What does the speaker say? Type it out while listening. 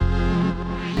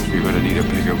need a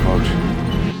bigger boat.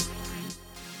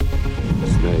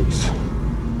 Snakes.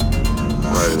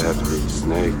 Why did it have to be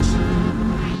snakes?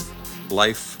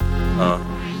 Life,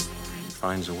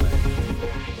 finds a way.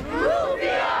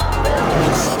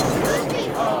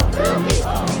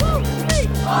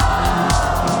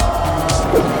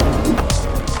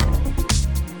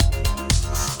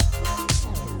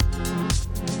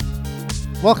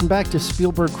 Welcome back to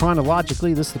Spielberg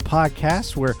Chronologically. This is the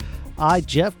podcast where I,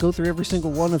 Jeff, go through every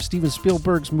single one of Steven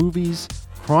Spielberg's movies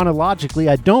chronologically.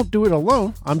 I don't do it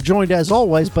alone. I'm joined, as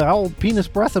always, by old penis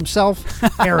breath himself,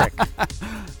 Eric.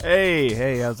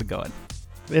 Hey, how's it going?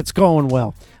 It's going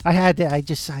well. No,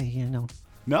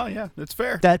 yeah, it's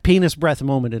fair. That penis breath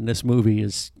moment in this movie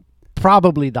is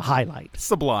probably the highlight.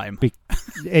 Sublime.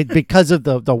 Because of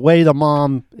the way the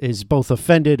mom is both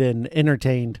offended and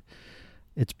entertained.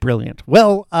 It's brilliant.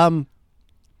 Well,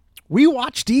 we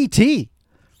watched E.T.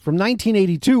 from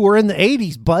 1982. We're in the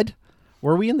 80s, bud.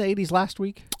 Were we in the 80s last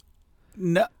week?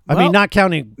 No, I mean, not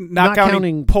counting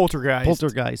Poltergeist.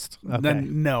 Poltergeist. Okay.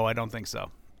 No, I don't think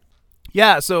so.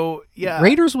 Yeah,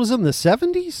 Raiders was in the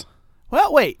 70s?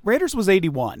 Well, wait, Raiders was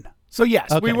 81. So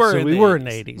yes, Okay, we were in the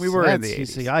 80s. We were in the 80s. You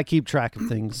see, I keep track of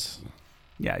things.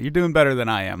 Yeah, you're doing better than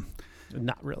I am.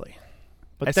 Not really.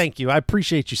 But thank you. I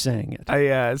appreciate you saying it.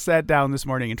 I sat down this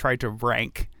morning and tried to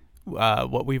rank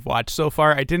what we've watched so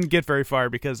far. I didn't get very far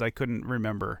because I couldn't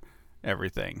remember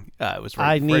everything. It was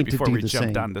right before we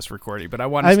jumped on this recording. But I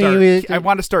want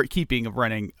to start keeping a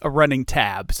running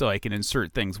tab so I can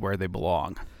insert things where they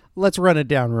belong. Let's run it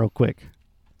down real quick.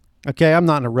 Okay, I'm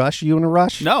not in a rush. You in a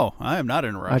rush? No, I am not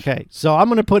in a rush. Okay, so I'm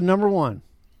going to put number one.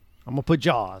 I'm going to put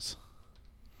Jaws.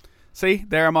 See,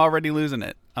 there I'm already losing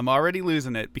it. I'm already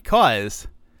losing it because,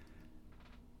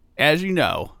 as you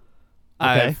know,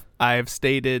 okay, I've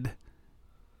stated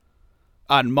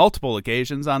on multiple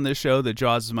occasions on this show that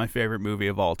Jaws is my favorite movie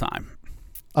of all time.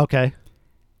 Okay.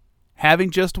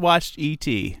 Having just watched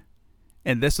E.T.,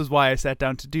 and this is why I sat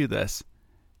down to do this,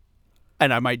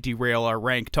 and I might derail our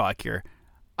rank talk here,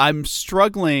 I'm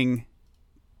struggling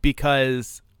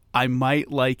because I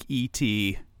might like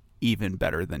E.T. even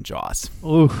better than Jaws.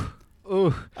 Ooh.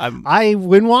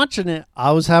 When watching it,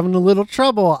 I was having a little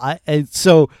trouble.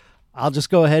 So I'll just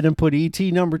go ahead and put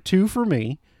E.T. number 2 for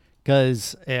me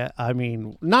because, I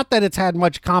mean, not that it's had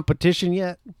much competition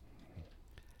yet,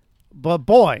 but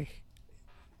boy,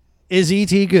 is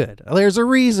E.T. good. There's a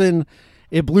reason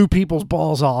it blew people's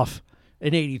balls off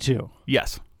in 82.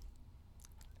 Yes.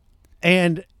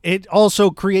 And it also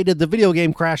created the video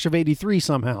game crash of 83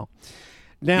 somehow.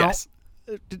 Now, yes.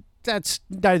 That's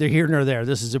neither here nor there.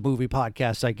 This is a movie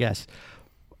podcast, I guess.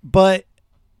 But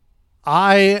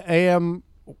I am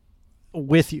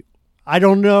with you. I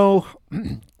don't know,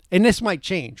 and this might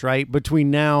change, right,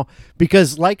 between now,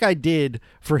 because like I did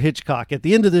for Hitchcock, at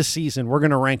the end of this season, we're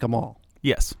going to rank them all.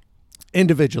 Yes.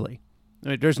 Individually.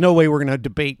 There's no way we're going to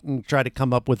debate and try to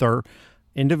come up with our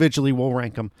individually, we'll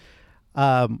rank them.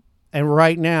 And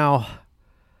right now,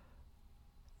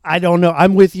 I don't know.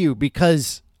 I'm with you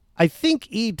because I think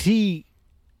E.T.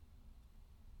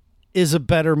 is a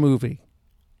better movie.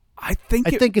 I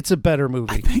think it's a better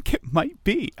movie. I think it might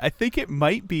be. I think it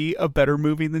might be a better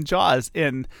movie than Jaws.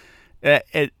 And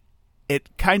it's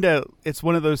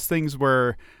one of those things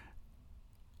where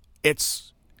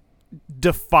it's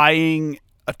defying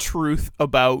a truth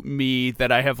about me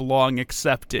that I have long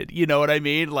accepted. You know what I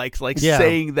mean? Like yeah.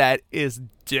 Saying that is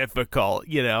difficult,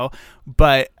 you know?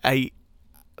 But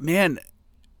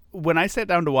when I sat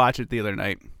down to watch it the other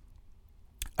night,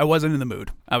 I wasn't in the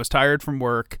mood. I was tired from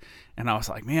work, and I was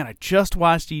like, man, I just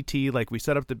watched E.T. Like, we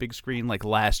set up the big screen, like,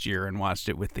 last year and watched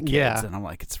it with the kids. Yeah. And I'm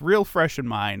like, it's real fresh in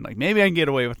mind. Like, maybe I can get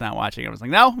away with not watching it. I was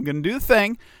like, no, I'm going to do the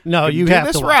thing. No, you have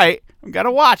to. Do this right. I've got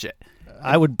to watch it.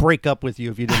 I would break up with you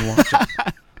if you didn't watch it.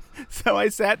 So I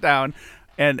sat down,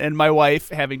 and my wife,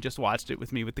 having just watched it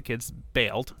with me with the kids,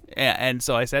 bailed. And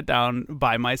so I sat down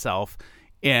by myself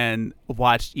and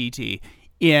watched E.T.,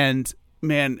 and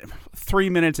man,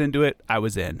 3 minutes into it, I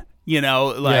was in. You know,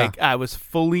 like I was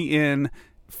fully in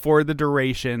for the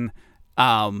duration.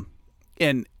 And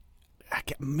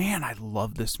man, I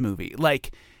love this movie.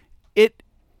 Like it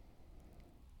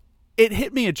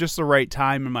hit me at just the right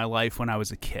time in my life when I was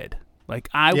a kid. Like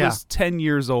I was 10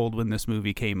 years old when this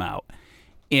movie came out.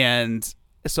 And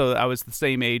so I was the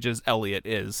same age as Elliot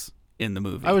is in the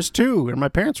movie. I was 2 and my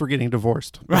parents were getting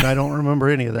divorced. But I don't remember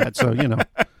any of that. So, you know.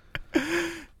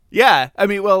 Yeah, I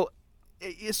mean, well,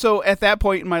 so at that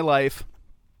point in my life,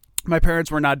 my parents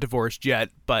were not divorced yet,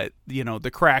 but, you know, the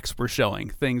cracks were showing.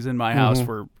 Things in my house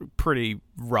were pretty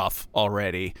rough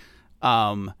already.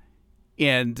 And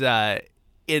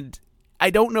I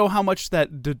don't know how much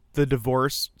that the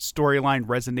divorce storyline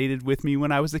resonated with me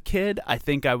when I was a kid. I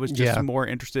think I was just more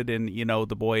interested in,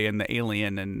 the boy and the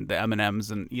alien and the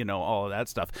M&Ms and, all of that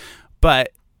stuff.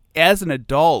 But as an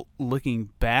adult,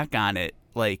 looking back on it,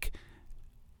 like...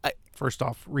 First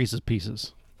off, Reese's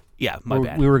Pieces. Yeah, my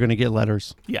bad. We were going to get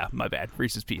letters. Yeah, my bad.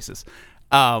 Reese's Pieces.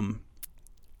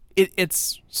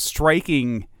 It's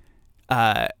striking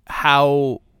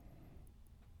how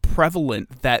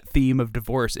prevalent that theme of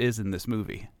divorce is in this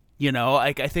movie.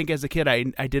 I think as a kid I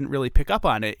didn't really pick up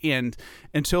on it, and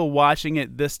until watching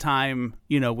it this time,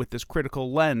 with this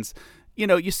critical lens,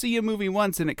 you see a movie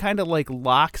once and it kind of like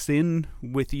locks in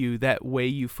with you that way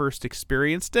you first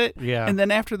experienced it. Yeah. And then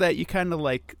after that you kind of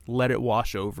like let it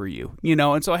wash over you,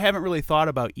 and so I haven't really thought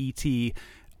about E.T.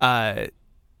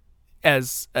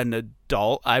 As an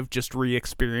adult. I've just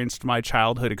re-experienced my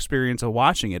childhood experience of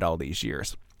watching it all these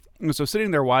years. And so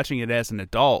sitting there watching it as an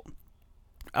adult,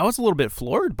 I was a little bit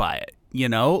floored by it.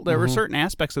 There were certain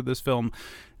aspects of this film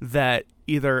that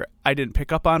either I didn't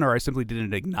pick up on or I simply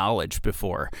didn't acknowledge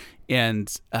before.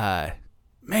 And,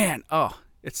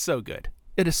 it's so good.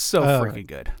 It is so freaking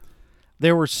good.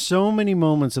 There were so many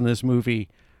moments in this movie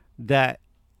that,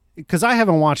 because I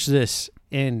haven't watched this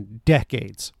in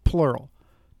decades, plural,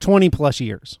 20 plus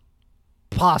years,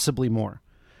 possibly more.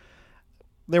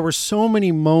 There were so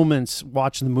many moments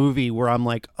watching the movie where I'm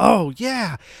like, oh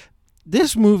yeah,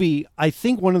 this movie, I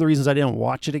think one of the reasons I didn't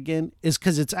watch it again is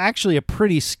because it's actually a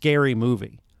pretty scary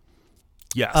movie.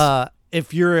 Yes.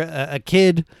 If you're a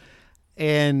kid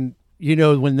and,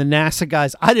 when the NASA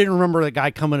guys, I didn't remember the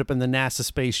guy coming up in the NASA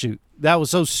spacesuit. That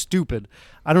was so stupid.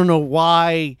 I don't know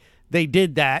why they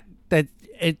did that.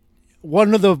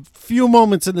 One of the few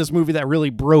moments in this movie that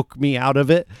really broke me out of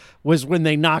it was when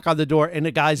they knock on the door and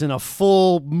the guy's in a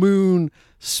full moon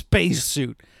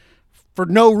spacesuit for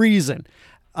no reason.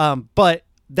 But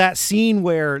that scene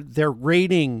where they're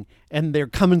raiding and they're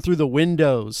coming through the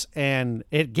windows, and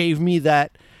it gave me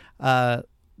that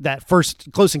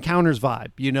first Close Encounters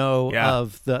vibe,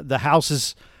 of the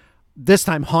houses this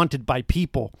time haunted by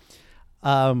people.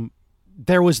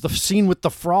 There was the scene with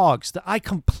the frogs that I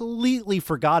completely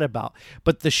forgot about,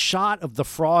 but the shot of the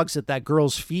frogs at that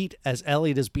girl's feet as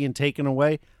Elliot is being taken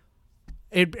away,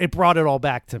 it brought it all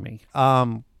back to me.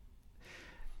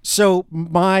 So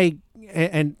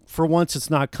and for once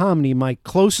it's not comedy, my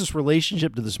closest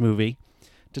relationship to this movie,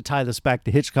 to tie this back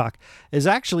to Hitchcock, is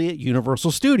actually at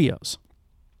Universal Studios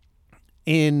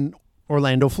in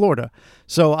Orlando, Florida.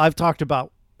 So I've talked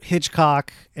about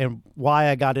Hitchcock, and why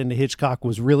I got into Hitchcock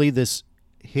was really this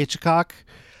Hitchcock,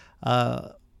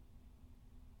 what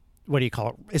do you call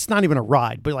it? It's not even a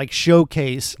ride, but like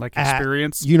showcase, like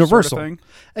experience, Universal sort of thing.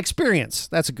 Experience.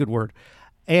 That's a good word.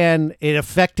 And it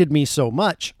affected me so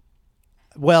much.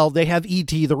 Well, they have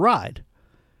E.T. the ride,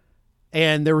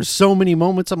 and there were so many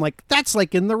moments I'm like, that's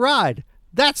like in the ride.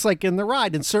 That's like in the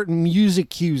ride. And certain music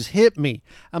cues hit me.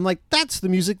 I'm like, that's the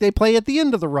music they play at the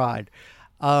end of the ride.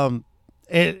 Like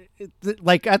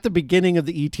at the beginning of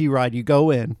the E.T. ride, you go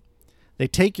in, they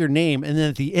take your name, and then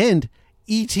at the end,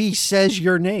 E.T. says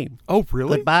your name. Oh,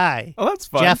 really? Goodbye. Oh, that's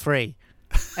fun. Jeffrey,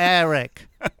 Eric,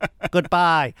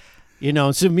 goodbye.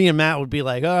 So me and Matt would be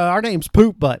like, our name's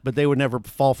Poop Butt, but they would never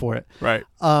fall for it. Right.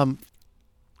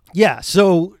 Yeah,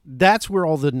 so that's where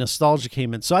all the nostalgia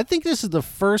came in. So I think this is the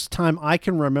first time I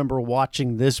can remember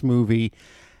watching this movie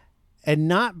and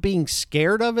not being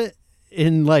scared of it.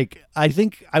 I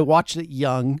think I watched it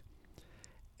young,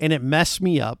 and it messed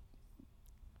me up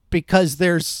because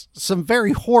there's some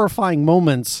very horrifying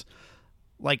moments,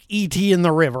 like E.T. in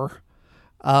the river,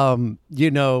 the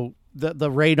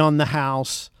raid on the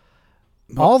house.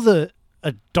 All the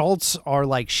adults are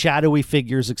like shadowy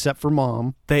figures except for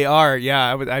Mom. They are,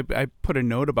 yeah. I put a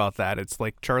note about that. It's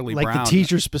like Charlie Brown. Like the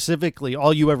teacher specifically,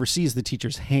 all you ever see is the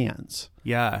teacher's hands.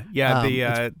 Yeah.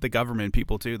 The government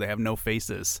people too. They have no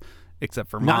faces except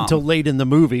for Mom. Not until late in the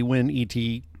movie when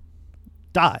E.T.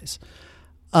 dies,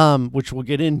 which we'll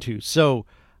get into. So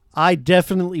I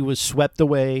definitely was swept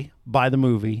away by the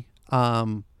movie.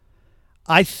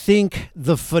 I think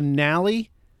the finale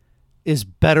is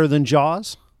better than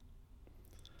Jaws.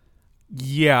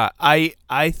 Yeah, I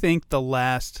think the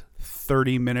last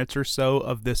 30 minutes or so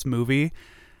of this movie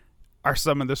are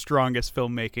some of the strongest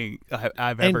filmmaking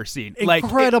I've ever seen.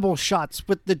 Incredible shots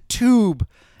with the tube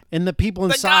and the people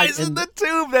inside. The guys in the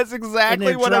tube, that's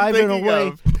exactly what I'm thinking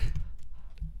of.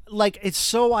 Like, it's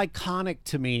so iconic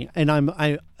to me, and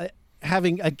I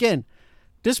having, again,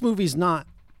 this movie's not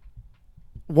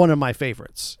one of my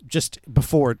favorites just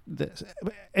before this,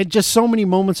 and just so many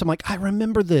moments I'm like, I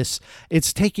remember this,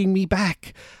 it's taking me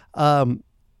back.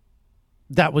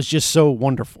 That was just so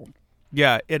wonderful.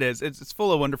 Yeah, it is. It's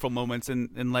full of wonderful moments,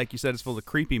 and like you said, it's full of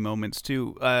creepy moments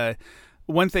too.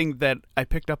 One thing that I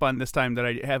picked up on this time that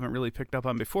I haven't really picked up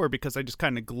on before because I just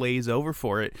kind of glaze over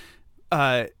for it.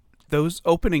 Those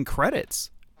opening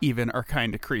credits even are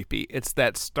kind of creepy. It's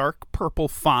that stark purple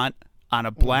font on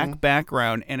a black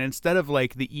background, and instead of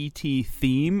like the E.T.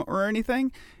 theme or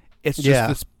anything, it's just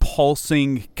this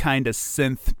pulsing kind of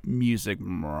synth music.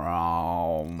 And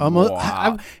I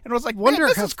was like, wonder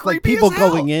this how is creepy people as hell.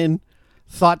 going in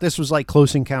thought this was like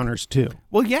Close Encounters too.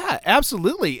 Well, yeah,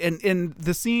 absolutely. And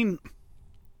the scene,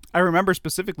 I remember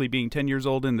specifically being 10 years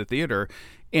old in the theater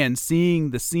and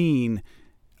seeing the scene.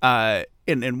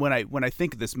 And when I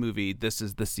think of this movie, this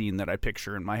is the scene that I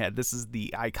picture in my head. This is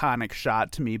the iconic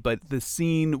shot to me. But the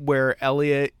scene where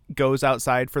Elliot goes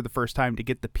outside for the first time to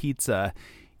get the pizza,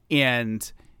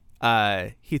 and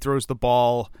he throws the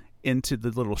ball into the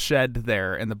little shed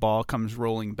there, and the ball comes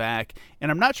rolling back.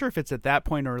 And I'm not sure if it's at that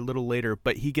point or a little later,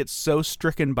 but he gets so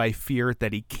stricken by fear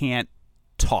that he can't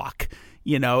talk.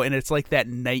 And it's like that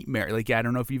nightmare. Like, I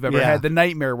don't know if you've ever had the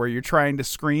nightmare where you're trying to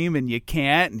scream and you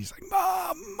can't, and he's like,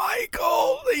 Mom,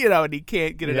 Michael, and he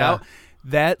can't get it out.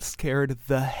 That scared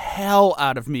the hell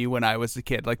out of me when I was a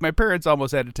kid. Like, my parents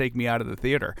almost had to take me out of the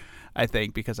theater, I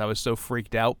think, because I was so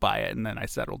freaked out by it, and then I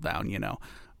settled down,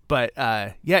 But,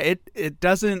 it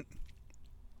doesn't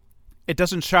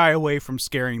shy away from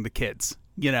scaring the kids,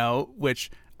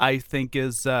 which I think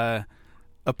is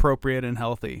appropriate and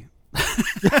healthy.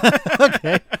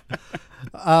 Okay.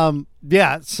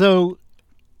 So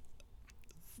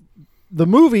the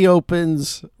movie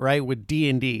opens right with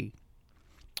D&D,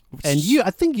 and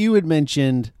I think you had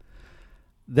mentioned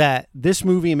that this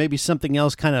movie and maybe something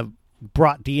else kind of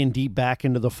brought D&D back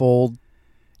into the fold.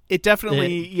 It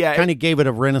definitely, kind of gave it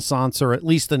a renaissance, or at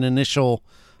least an initial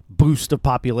boost of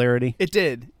popularity. It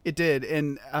did,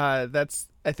 and that's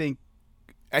I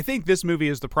think this movie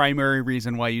is the primary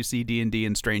reason why you see D&D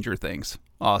in Stranger Things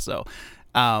also.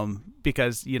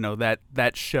 Because,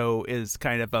 that show is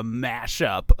kind of a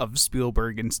mashup of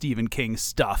Spielberg and Stephen King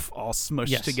stuff all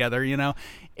smushed together,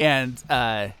 And,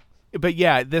 but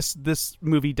yeah, this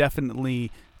movie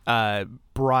definitely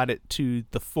brought it to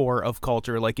the fore of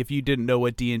culture. Like, if you didn't know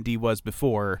what D&D was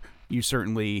before, you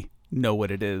certainly know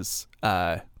what it is,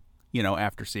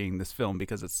 after seeing this film,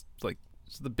 because it's like,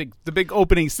 so the big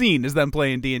opening scene is them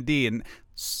playing D&D and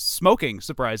smoking,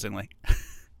 surprisingly.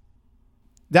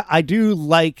 I do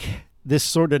like this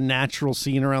sort of natural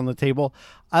scene around the table.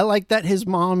 I like that his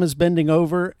mom is bending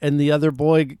over and the other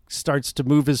boy starts to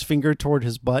move his finger toward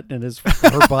his butt and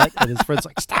her butt, and his friend's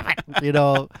like, stop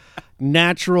it.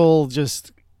 Natural,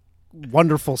 just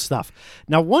wonderful stuff.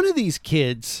 Now, one of these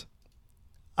kids,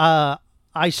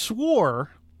 I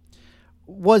swore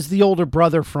was the older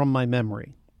brother from my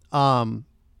memory.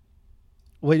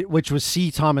 Which was C.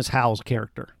 Thomas Howell's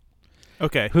character.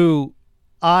 Okay. Who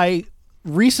I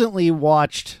recently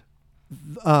watched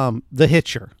The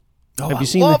Hitcher. Have you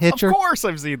seen The Hitcher? Of course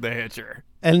I've seen The Hitcher.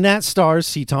 And that stars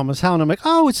C. Thomas Howell. And I'm like,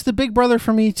 oh, it's the big brother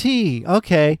from E.T.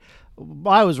 Okay.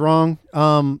 I was wrong.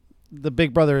 The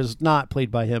big brother is not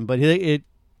played by him, but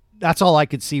that's all I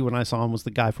could see when I saw him was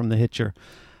the guy from The Hitcher.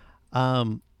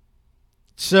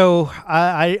 So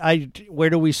I where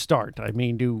do we start? I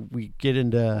mean, do we get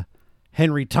into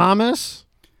Henry Thomas,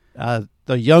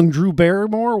 the young Drew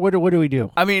Barrymore? What do we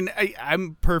do? I mean,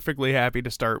 I'm perfectly happy to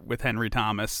start with Henry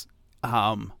Thomas,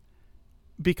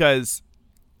 because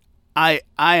I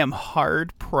am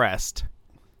hard pressed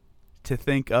to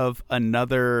think of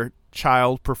another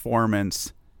child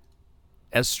performance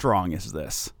as strong as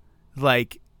this.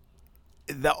 Like,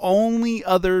 the only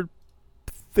other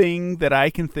thing that I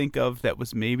can think of that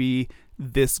was maybe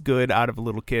this good out of a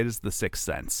little kid is The Sixth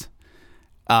Sense.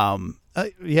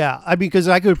 Because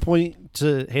I could point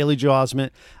to Haley Joel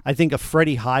Osment. I think of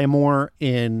Freddie Highmore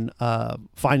in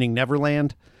Finding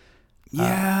Neverland.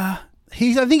 Yeah, I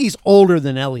think he's older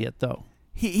than Elliot though.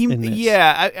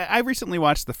 I recently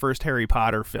watched the first Harry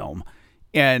Potter film.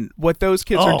 And what those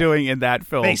kids are doing in that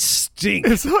film, they stink.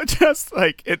 It's just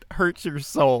like, it hurts your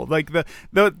soul. Like,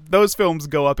 those films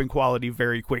go up in quality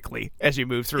very quickly as you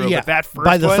move through. Yeah. But that first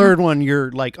by the third one,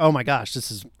 you're like, oh my gosh,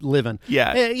 this is living.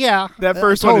 Yeah, That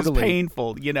first one totally is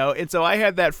painful, And so I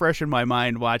had that fresh in my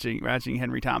mind watching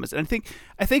Henry Thomas. And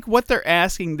I think what they're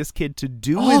asking this kid to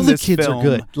do in this film, all the kids are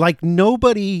good. Like,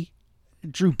 nobody.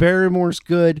 Drew Barrymore's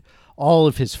good. All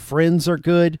of his friends are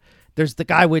good. There's the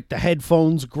guy with the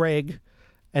headphones, Greg.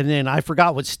 And then I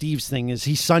forgot what Steve's thing is.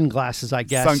 He's sunglasses, I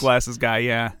guess. Sunglasses guy,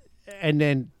 yeah. And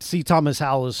then C. Thomas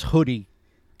Howell's hoodie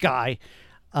guy.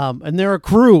 And they're a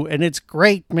crew, and it's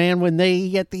great, man, when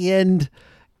they, at the end,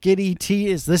 get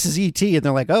E.T. This is E.T., and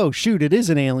they're like, oh, shoot, it is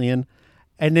an alien.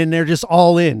 and then they're just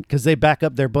all in because they back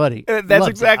up their buddy. That's Loved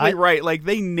exactly it. right. Like,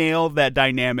 they nailed that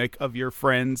dynamic of your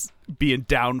friends being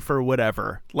down for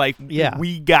whatever. Like, Yeah.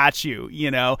 we got you,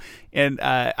 you know? And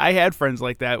I had friends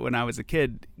like that when I was a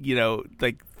kid, you know,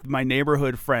 like my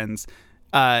neighborhood friends.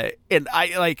 And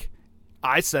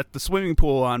I set the swimming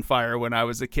pool on fire when I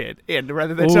was a kid. And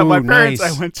rather than tell my parents,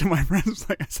 nice. I went to my friends,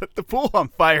 like, I set the pool on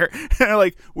fire. And they're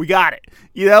like, we got it.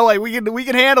 You know, like, we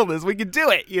can handle this. We can do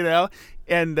it, you know?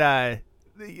 And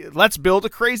let's build a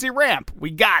crazy ramp. We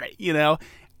got it, you know?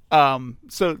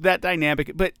 So that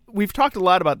dynamic. But we've talked a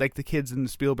lot about, like, the kids in the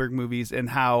Spielberg movies and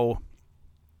how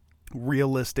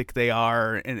realistic they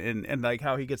are, and like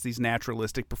how he gets these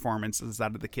naturalistic performances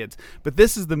out of the kids. But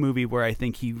this is the movie where I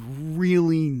think he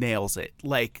really nails it.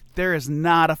 Like, there is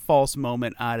not a false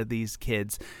moment out of these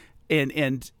kids,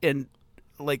 and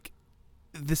like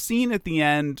the scene at the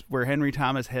end where Henry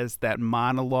Thomas has that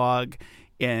monologue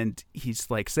and he's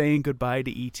like saying goodbye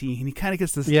to E.T. and he kind of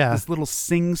gets this little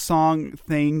sing-song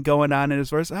thing going on in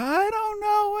his voice. I don't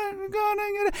know what I'm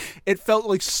gonna get. It felt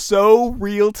like so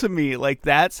real to me. Like,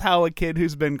 that's how a kid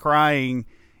who's been crying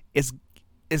is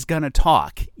gonna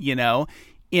talk, you know?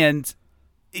 And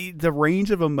the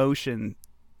range of emotion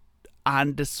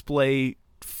on display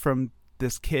from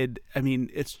this kid, I mean,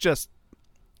 it's just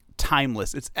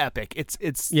timeless. It's epic.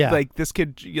 It's like, this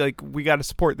kid, like, we got to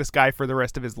support this guy for the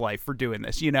rest of his life for doing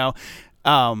this, you know?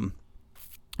 And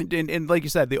like you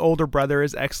said, the older brother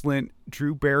is excellent.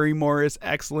 Drew Barrymore is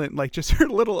excellent. Like, just her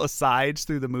little asides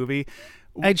through the movie.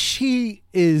 And she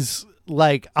is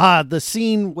like, the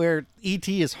scene where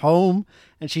E.T. is home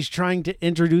and she's trying to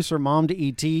introduce her mom to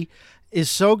E.T. is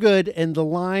so good. And the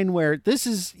line where this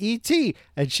is E.T.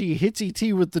 and she hits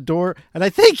E.T. with the door and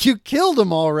I think you killed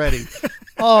him already.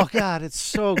 Oh God, it's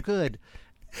so good.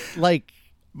 Like,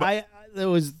 it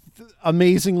was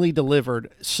amazingly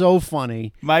delivered. So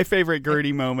funny. My favorite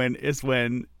Gertie moment is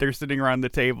when they're sitting around the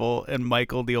table and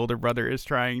Michael, the older brother, is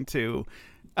trying to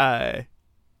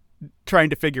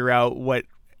figure out what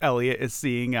Elliot is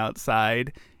seeing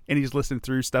outside. And he's listening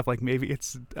through stuff like, maybe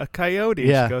it's a coyote.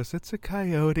 Yeah. She goes, it's a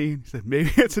coyote. And he said,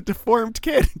 maybe it's a deformed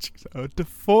kid. And she goes, a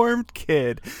deformed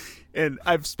kid. And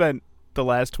I've spent the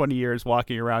last 20 years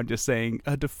walking around just saying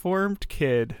a deformed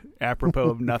kid apropos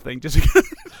of nothing, just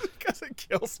because it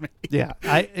kills me. Yeah,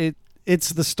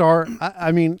 it's the star.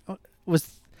 I mean,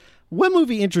 what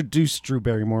movie introduced Drew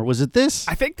Barrymore? Was it this?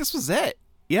 I think this was it.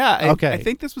 Yeah. Okay. I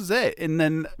think this was it. And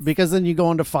then because then you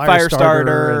go into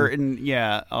Firestarter and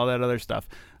yeah, all that other stuff.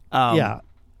 Yeah.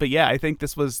 But yeah, I think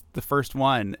this was the first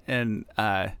one, and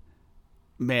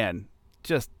man,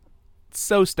 just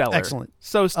so stellar. Excellent.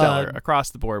 So stellar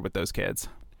across the board with those kids.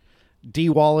 Dee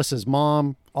Wallace's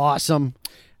mom, awesome.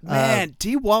 Man,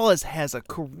 Dee Wallace has a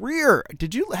career.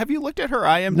 Have you looked at her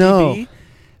IMDb? No.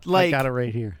 Like, I got it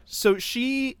right here. So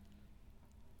she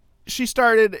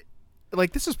started,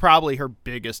 like, this is probably her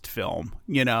biggest film,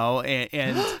 you know,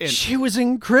 and she was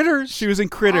in Critters. She was in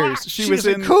Critters. She was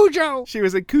in Cujo. She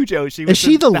was in Cujo. Is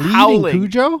she the lead Howling. in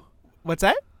Cujo? What's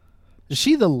that? Is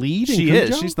she the lead in She Cujo?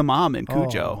 is. She's the mom in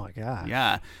Cujo. Oh my god.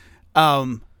 Yeah.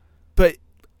 But,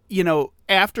 you know,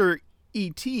 after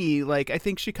E.T., like, I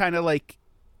think she kind of, like,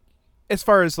 as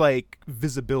far as, like,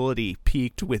 visibility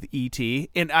peaked with E.T.,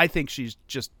 and I think she's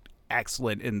just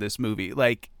excellent in this movie.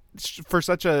 Like, for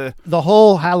such a... The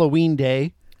whole Halloween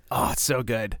day. Oh, it's so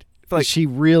good. Like, she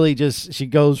really she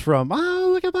goes from, oh,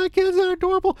 look at my kids, they're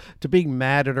adorable, to being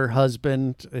mad at her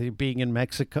husband, being in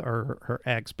Mexico, or her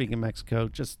ex being in Mexico.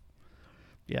 Just,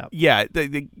 yeah. Yeah.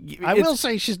 I will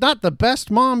say she's not the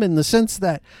best mom in the sense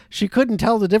that she couldn't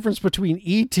tell the difference between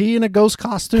E.T. in a ghost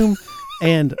costume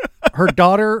and her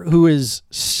daughter, who is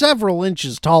several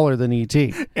inches taller than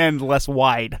E.T. And less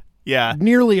wide. Yeah.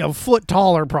 Nearly a foot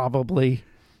taller, probably.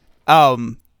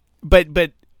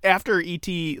 But after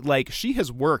E.T., like, she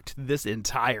has worked this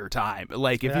entire time.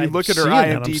 Like, if you look at her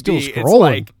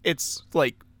IMDb, it's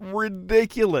like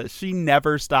ridiculous. She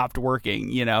never stopped working,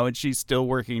 you know, and she's still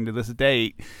working to this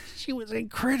day. She was in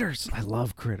Critters. I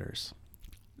love Critters.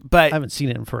 But I haven't seen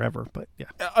it in forever, but yeah.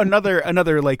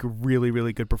 Another like really,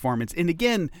 really good performance. And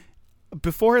again,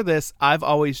 before this, I've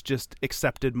always just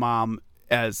accepted mom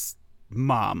as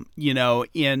mom, you know,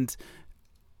 and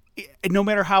no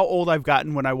matter how old I've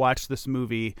gotten when I watch this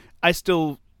movie, I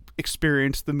still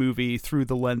experience the movie through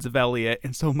the lens of Elliot,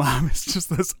 and so mom is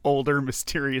just this older,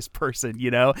 mysterious person, you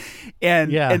know?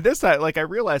 And this time, like, I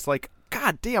realized, like,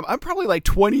 God damn, I'm probably like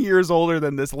 20 years older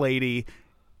than this lady,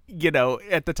 you know,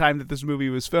 at the time that this movie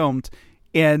was filmed.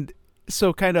 And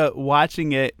so kind of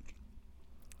watching it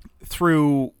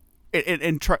through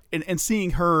and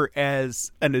seeing her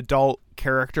as an adult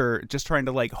character just trying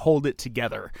to like hold it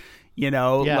together.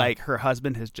 Like her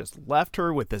husband has just left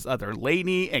her with this other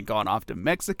lady and gone off to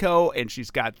Mexico, and she's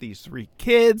got these 3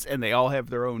 kids and they all have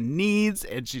their own needs,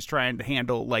 and she's trying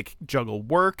to juggle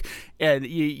work, and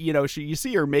you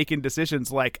see her making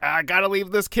decisions like, I gotta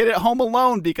leave this kid at home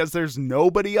alone because there's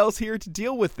nobody else here to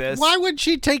deal with this. Why would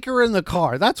she take her in the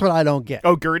car? That's what I don't get.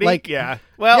 Oh, Gertie? Like, yeah.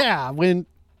 Well,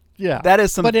 yeah. That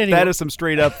is some anyway. That is some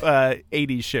straight up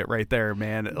 80s shit right there,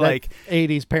 man. Like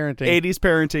 80s parenting. 80s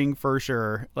parenting for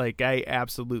sure. Like I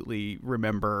absolutely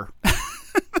remember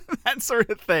that sort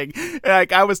of thing.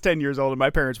 Like I was 10 years old and my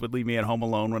parents would leave me at home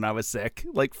alone when I was sick.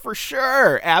 Like for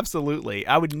sure, absolutely.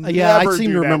 I would never I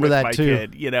seem do to remember with that my too.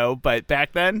 kid, but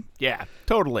back then, yeah,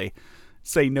 totally.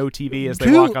 Say no TV as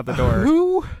they walk out the door.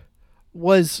 Who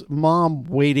was mom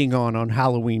waiting on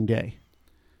Halloween Day?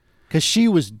 Because she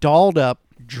was dolled up,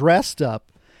 dressed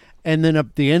up, and then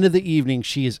at the end of the evening,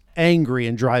 she is angry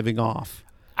and driving off.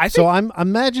 I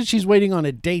imagine she's waiting on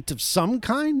a date of some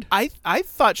kind. I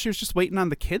thought she was just waiting on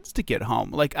the kids to get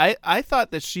home. Like I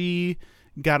thought that she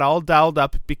got all dialed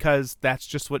up because that's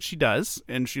just what she does,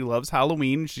 and she loves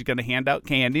Halloween. She's going to hand out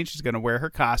candy. She's going to wear her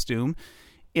costume.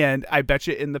 And I bet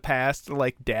you in the past,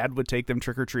 like dad would take them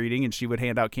trick-or-treating and she would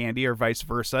hand out candy or vice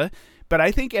versa. But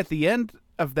I think at the end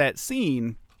of that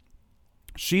scene,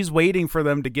 she's waiting for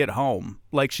them to get home.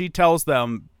 Like she tells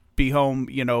them, be home,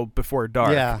 before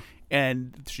dark. Yeah.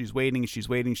 And she's waiting,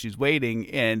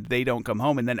 and they don't come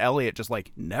home. And then Elliot just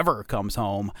like never comes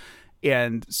home.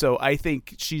 And so I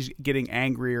think she's getting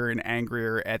angrier and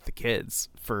angrier at the kids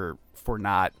for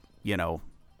not,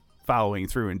 following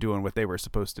through and doing what they were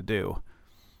supposed to do.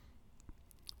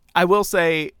 I will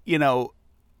say,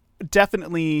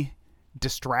 definitely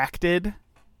distracted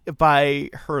by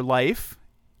her life,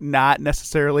 not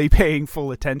necessarily paying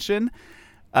full attention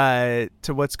to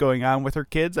what's going on with her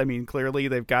kids. I mean, clearly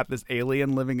they've got this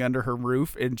alien living under her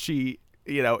roof, and she,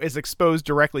 is exposed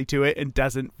directly to it and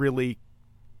doesn't really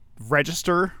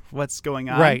register what's going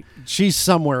on. Right. She's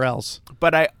somewhere else.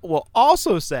 But I will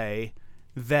also say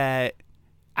that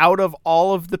out of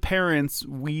all of the parents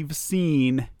we've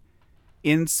seen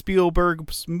in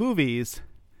Spielberg's movies,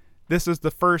 this is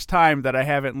the first time that I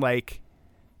haven't like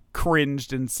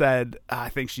cringed and said, I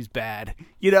think she's bad.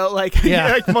 Like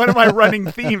one of my running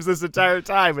themes this entire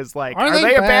time is like, are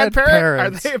they a bad parent?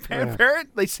 Parents? Are they a bad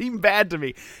parent? They seem bad to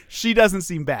me. She doesn't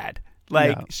seem bad.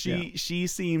 Like she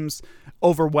seems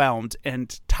overwhelmed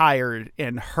and tired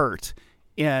and hurt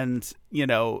and,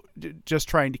 just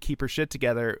trying to keep her shit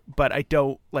together. But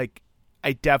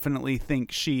I definitely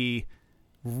think she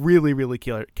really, really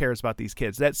cares about these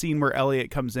kids. That scene where Elliot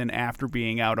comes in after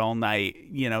being out all night,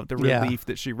 the relief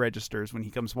that she registers when he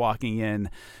comes walking in,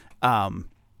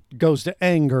 goes to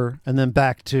anger and then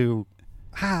back to,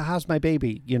 how's my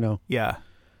baby? Yeah.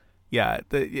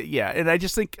 And I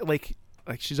just think like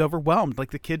she's overwhelmed.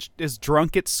 Like the kid is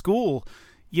drunk at school,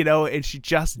 and she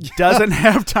just doesn't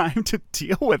have time to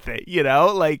deal with it.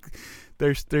 Like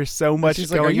there's so much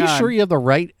She's going like, are you on. sure you have the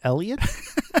right Elliot?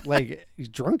 Like he's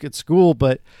drunk at school,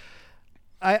 but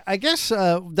I guess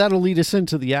that'll lead us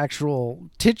into the actual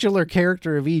titular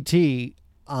character of E.T.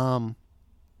 I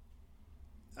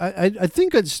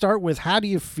think I'd start with, how do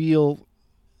you feel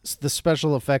the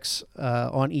special effects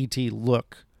on E.T.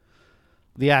 look?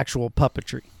 The actual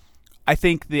puppetry. I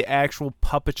think the actual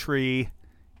puppetry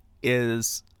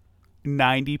is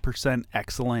 90%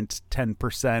 excellent,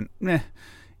 10% meh.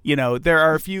 There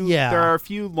are a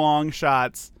few long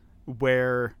shots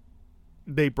where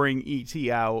they bring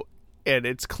E.T. out and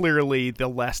it's clearly the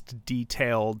less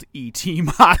detailed E.T.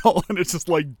 model, and it's just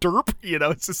like derp,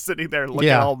 it's just sitting there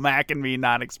looking all Mac and me,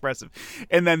 non-expressive.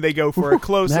 And then they go for a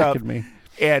close-up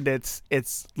and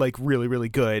it's like really, really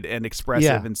good and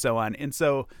expressive and so on. And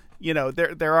so,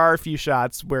 there are a few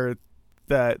shots where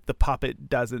the puppet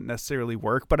doesn't necessarily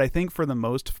work, but I think for the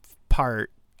most part,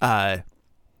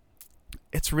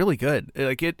 it's really good.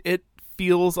 Like it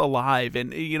feels alive,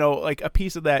 and like a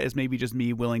piece of that is maybe just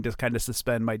me willing to kind of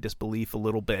suspend my disbelief a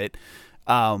little bit.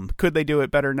 Could they do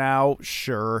it better now?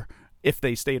 Sure, if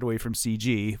they stayed away from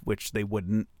CG, which they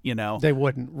wouldn't. They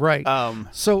wouldn't, right?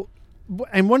 So,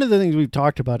 and one of the things we've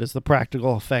talked about is the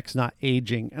practical effects not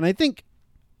aging, and I think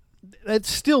that's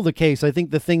still the case. I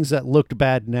think the things that looked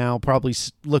bad now probably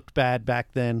looked bad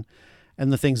back then,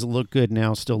 and the things that look good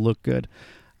now still look good.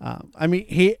 I mean,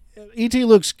 E.T.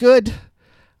 looks good,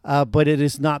 but it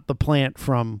is not the plant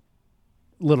from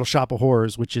Little Shop of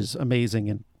Horrors, which is amazing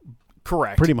and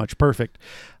correct, pretty much perfect.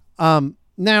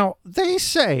 Now, they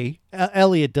say,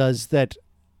 Elliot does, that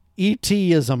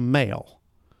E.T. is a male.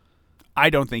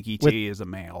 I don't think E.T. is a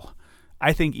male.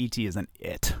 I think E.T. isn't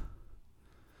it.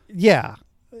 Yeah.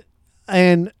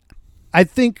 And I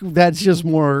think that's just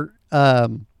more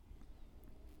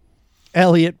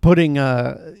Elliot putting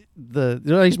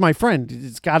he's my friend.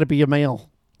 It's got to be a male.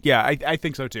 Yeah, I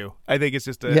think so too. I think it's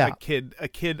just a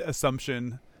kid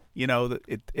assumption.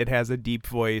 That it has a deep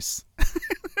voice.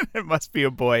 It must be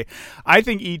a boy. I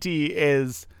think E.T.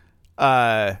 is.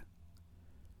 I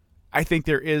think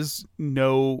there is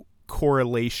no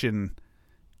correlation.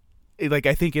 Like,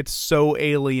 I think it's so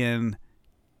alien.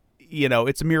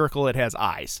 It's a miracle it has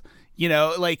eyes.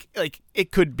 Like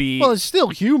it could be. Well, it's still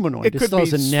humanoid. It still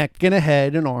has a neck and a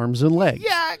head and arms and legs.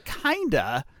 Yeah,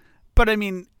 kinda. But I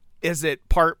mean, is it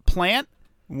part plant?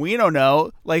 We don't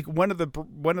know. Like, one of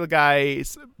the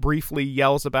guys briefly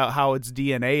yells about how its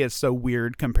DNA is so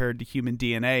weird compared to human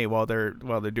DNA while they're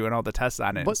doing all the tests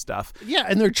on it and stuff. Yeah,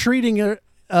 and they're treating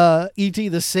E.T.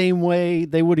 the same way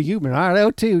they would a human. All right,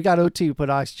 O2, we got O2, put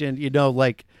oxygen.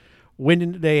 Like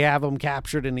when they have him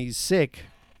captured and he's sick,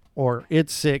 or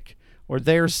it's sick, or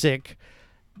they're sick,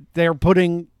 they're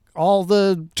putting all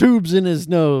the tubes in his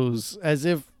nose as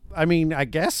if. I mean, I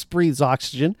guess breathes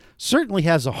oxygen. Certainly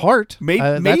has a heart. Maybe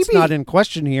that's not in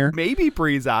question here. Maybe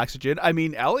breathes oxygen. I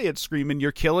mean, Elliot's screaming,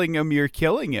 "You're killing him! You're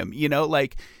killing him!"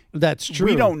 Like that's true.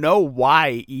 We don't know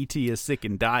why E.T. is sick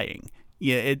and dying.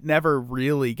 Yeah, it never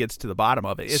really gets to the bottom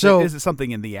of it. Is it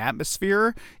something in the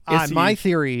atmosphere? My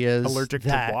theory is allergic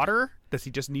to water. Does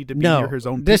he just need to be near his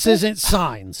own people? This isn't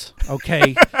Signs,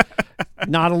 okay?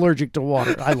 Not allergic to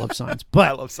water. I love Signs, but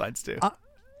I love Signs too.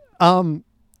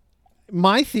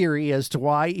 My theory as to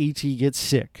why E.T. gets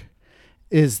sick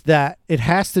is that it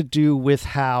has to do with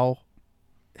how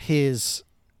his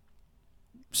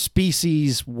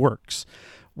species works,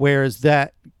 whereas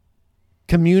that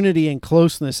community and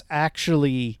closeness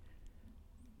actually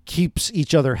keeps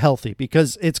each other healthy,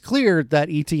 because it's clear that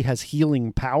E.T. has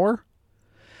healing power.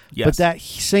 Yes. But that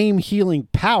same healing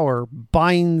power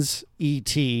binds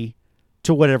E.T.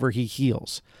 to whatever he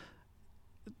heals.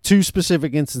 Two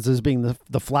specific instances being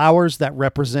the flowers that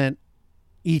represent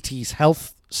E.T.'s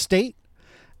health state,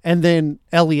 and then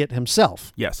Elliot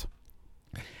himself. Yes.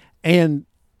 And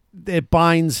it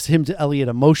binds him to Elliot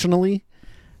emotionally,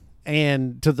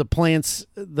 and to the plants.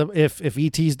 If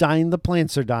E.T.'s dying, the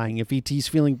plants are dying. If E.T.'s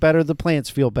feeling better, the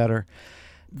plants feel better.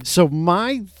 So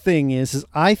my thing is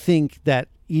I think that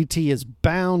E.T. is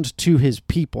bound to his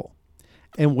people,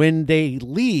 and when they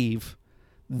leave,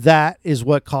 that is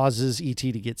what causes E.T.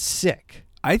 to get sick.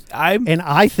 I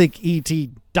think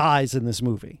E.T. dies in this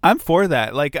movie. I'm for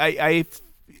that. Like I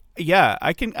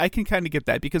can kind of get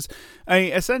that, because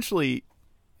essentially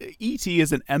E.T.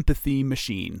 is an empathy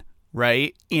machine,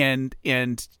 right? And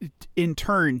in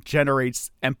turn generates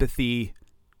empathy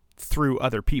through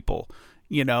other people.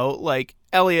 Like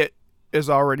Elliot is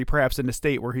already perhaps in a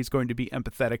state where he's going to be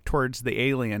empathetic towards the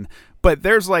alien, but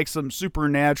there's like some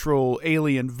supernatural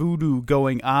alien voodoo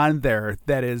going on there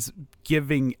that is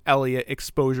giving Elliot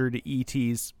exposure to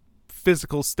E.T.'s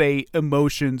physical state,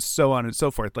 emotions, so on and so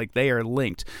forth. Like, they are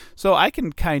linked. So I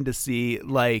can kind of see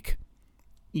like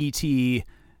E.T.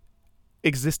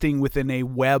 existing within a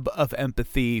web of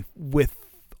empathy with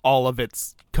all of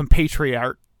its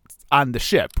compatriots on the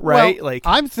ship, right? Well,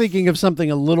 I'm thinking of something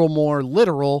a little more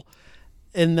literal,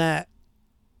 in that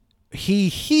he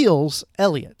heals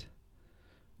Elliot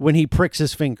when he pricks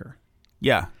his finger.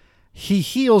 Yeah. He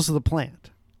heals the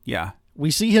plant. Yeah. We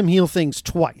see him heal things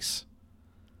twice.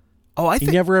 Oh, he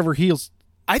never ever heals.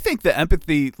 I think the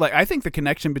empathy, I think the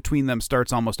connection between them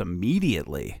starts almost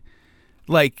immediately.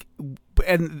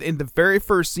 And in the very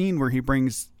first scene where he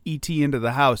brings E.T. into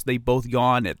the house, they both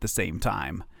yawn at the same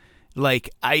time.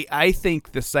 I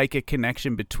think the psychic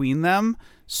connection between them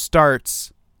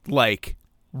starts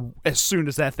as soon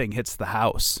as that thing hits the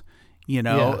house, and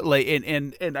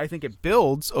I think it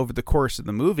builds over the course of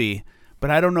the movie,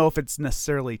 but I don't know if it's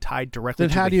necessarily tied directly to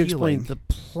the healing. Then how do you explain the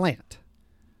plant?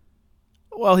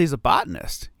 Well, he's a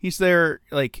botanist. He's there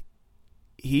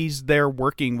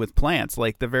working with plants.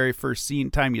 Like, the very first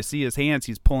time you see his hands,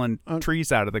 he's pulling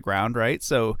trees out of the ground, right?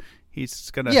 So he's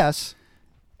gonna. Yes.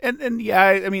 And yeah,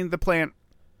 I mean, the plant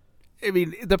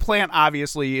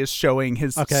obviously is showing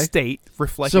his state,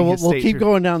 reflecting his state. So we'll keep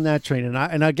going down that train.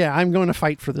 And again, I'm going to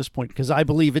fight for this point because I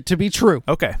believe it to be true.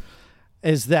 Okay.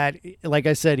 Is that, like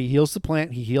I said, he heals the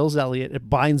plant, he heals Elliot, it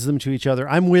binds them to each other.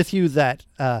 I'm with you that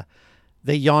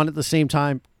they yawn at the same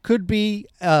time. Could be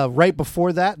right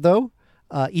before that, though.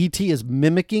 E.T. is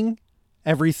mimicking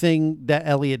everything that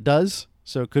Elliot does,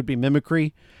 so it could be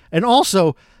mimicry. And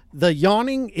also, the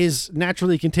yawning is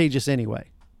naturally contagious anyway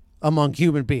among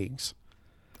human beings.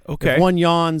 Okay. If one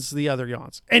yawns, the other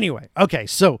yawns. Anyway, okay,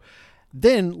 so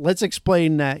then let's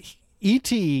explain that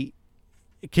E.T.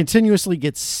 continuously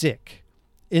gets sick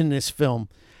in this film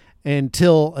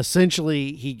until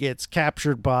essentially he gets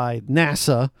captured by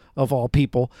NASA, of all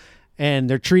people, and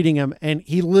they're treating him, and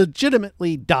he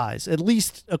legitimately dies, at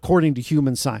least according to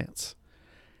human science.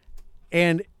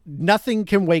 And nothing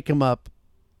can wake him up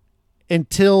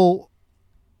until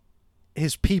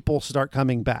his people start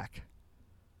coming back.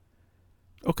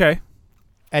 Okay.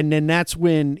 And then that's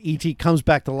when E.T. comes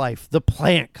back to life. The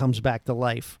plant comes back to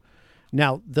life.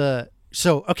 Now,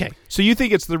 okay. So you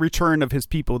think it's the return of his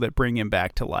people that bring him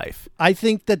back to life? I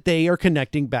think that they are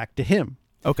connecting back to him.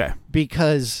 Okay.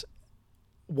 Because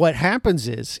what happens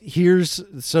is,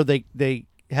 they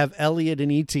have Elliot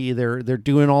and E.T. They're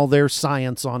doing all their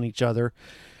science on each other.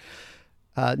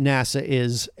 NASA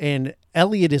is, and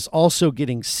Elliot is also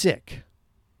getting sick.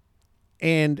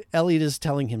 And Elliot is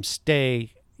telling him,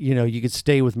 stay, you could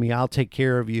stay with me. I'll take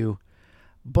care of you.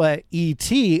 But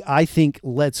E.T., I think,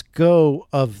 lets go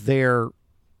of their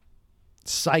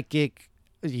psychic,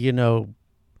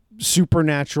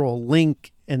 supernatural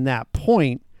link in that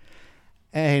point.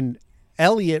 And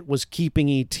Elliot was keeping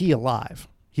E.T. alive.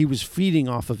 He was feeding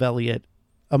off of Elliot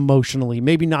emotionally,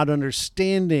 maybe not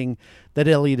understanding that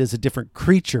Elliot is a different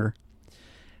creature.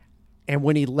 And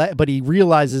but he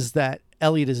realizes that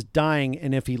Elliot is dying,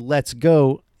 and if he lets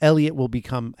go, Elliot will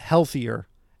become healthier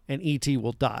and E.T.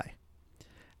 will die.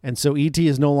 And so E.T.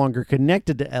 is no longer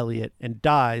connected to Elliot and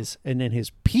dies, and then his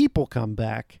people come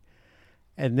back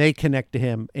and they connect to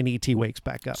him, and E.T. wakes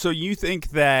back up. So you think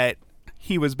that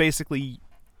he was basically,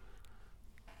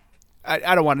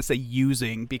 I don't want to say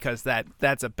using, because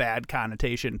that's a bad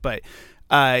connotation, but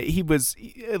he was,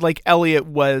 like, Elliot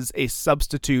was a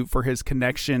substitute for his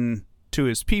connection to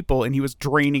his people, and he was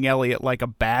draining Elliot like a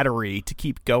battery to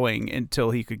keep going until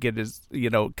he could get his,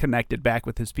 connected back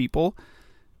with his people.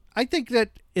 I think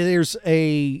that there's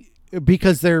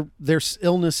because their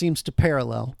illness seems to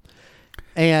parallel.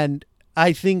 And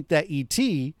I think that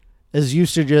E.T. is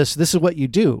used to this is what you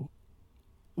do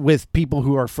with people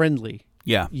who are friendly.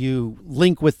 Yeah. You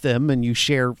link with them and you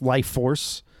share life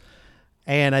force.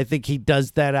 And I think he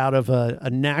does that out of a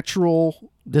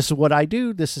natural, this is what I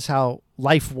do, this is how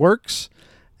life works.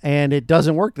 And it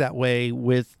doesn't work that way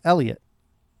with Elliot.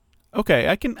 Okay,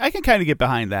 I can kind of get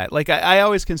behind that. Like, I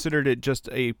always considered it just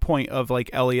a point of, like,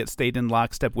 Elliot stayed in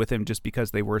lockstep with him just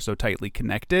because they were so tightly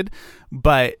connected.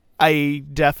 But I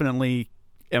definitely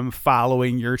am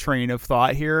following your train of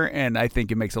thought here, and I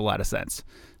think it makes a lot of sense.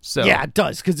 So yeah, it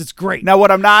does, because it's great. Now,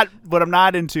 what I'm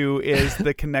not into is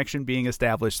the connection being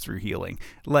established through healing.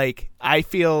 Like, I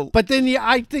feel, but then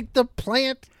I think the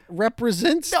plant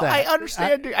represents that. I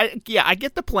understand. I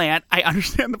get the plant. I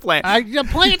understand the plant. The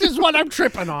plant is what I'm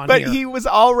tripping on. But here.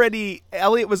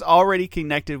 Elliot was already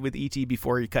connected with E.T.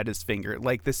 before he cut his finger.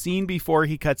 Like, the scene before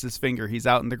he cuts his finger, he's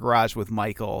out in the garage with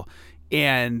Michael,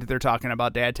 and they're talking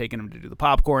about Dad taking him to do the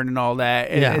popcorn and all that.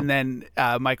 And then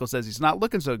Michael says he's not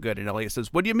looking so good, and Elliot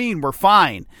says, "What do you mean? We're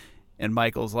fine." And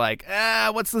Michael's like,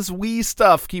 "What's this we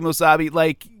stuff, Kimosabe?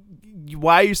 Like,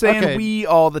 why are you saying we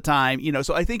all the time?"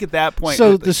 So I think at that point.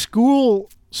 So the school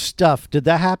stuff, did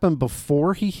that happen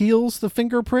before he heals the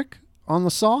finger prick on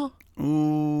the saw?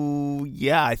 Ooh,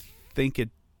 yeah, I think it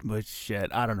was shit.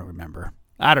 I don't remember.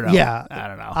 I don't know. Yeah. I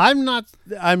don't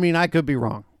know. I could be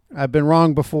wrong. I've been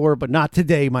wrong before, but not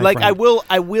today, my friend.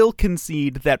 I will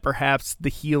concede that perhaps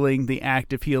the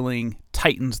act of healing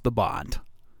tightens the bond.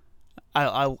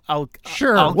 I'll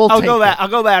go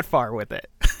that far with it.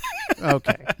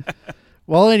 Okay.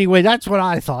 Well, anyway, that's what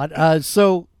I thought.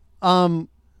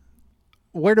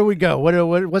 Where do we go?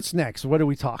 What's next? What are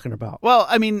we talking about? Well,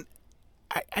 I mean,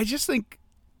 I just think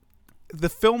the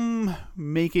film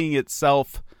making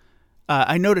itself,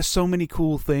 I noticed so many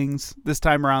cool things this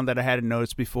time around that I hadn't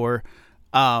noticed before.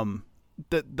 The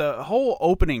whole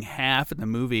opening half of the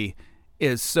movie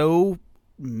is so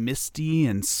misty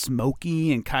and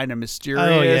smoky and kind of mysterious.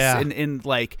 Oh, yeah. And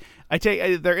like,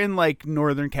 they're in like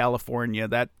Northern California.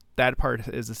 That part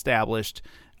is established,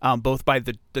 both by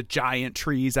the giant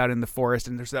trees out in the forest,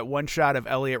 and there's that one shot of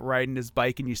Elliot riding his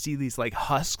bike, and you see these like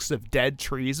husks of dead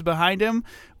trees behind him,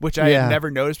 which I had never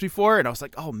noticed before, and I was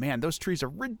like, oh man, those trees are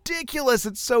ridiculous.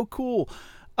 It's so cool.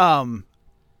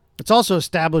 It's also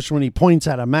established when he points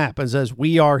at a map and says,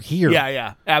 "We are here."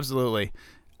 Yeah, absolutely.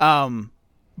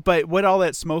 But what all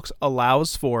that smoke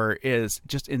allows for is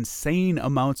just insane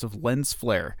amounts of lens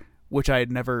flare, which I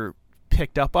had never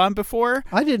picked up on before.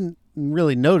 I didn't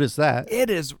really notice that. It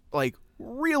is like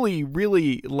really,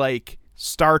 really like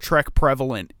Star Trek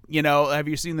prevalent. Have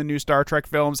you seen the new Star Trek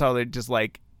films? How they just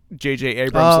like J.J.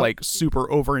 Abrams like super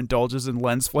overindulges in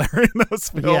lens flare in those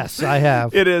films. Yes, I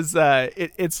have. It is.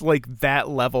 It's like that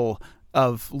level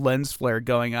of lens flare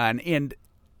going on, and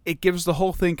it gives the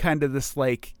whole thing kind of this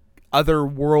like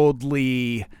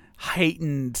otherworldly,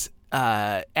 heightened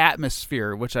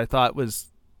atmosphere, which I thought was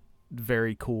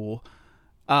very cool.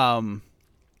 I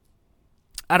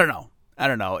don't know.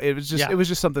 It was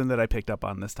just something that I picked up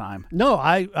on this time. No,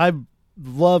 I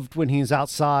loved when he's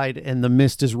outside and the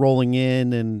mist is rolling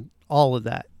in and all of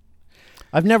that.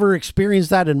 I've never experienced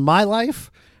that in my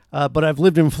life, but I've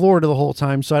lived in Florida the whole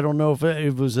time, so I don't know if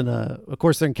it was of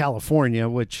course they're in California,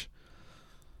 which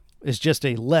is just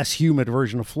a less humid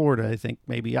version of Florida, I think.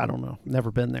 Maybe, I don't know.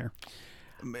 Never been there.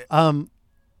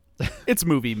 It's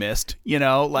movie mist,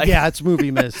 like yeah, it's movie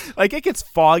mist. Like it gets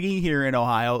foggy here in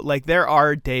Ohio. Like there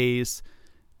are days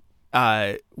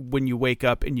when you wake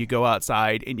up and you go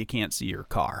outside and you can't see your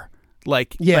car.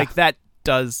 Like that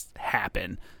does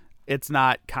happen. It's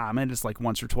not common. It's like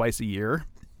once or twice a year.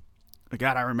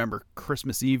 God, I remember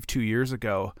Christmas Eve 2 years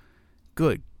ago.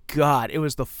 Good God, it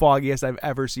was the foggiest I've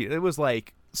ever seen. It was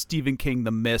like Stephen King,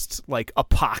 The Mist, like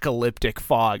apocalyptic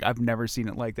fog. I've never seen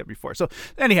it like that before. So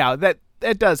anyhow, that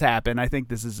does happen. I think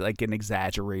this is like an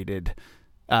exaggerated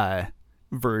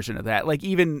version of that. Like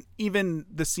even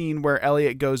the scene where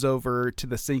Elliot goes over to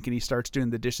the sink and he starts doing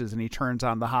the dishes and he turns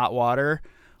on the hot water.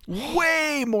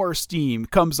 Way more steam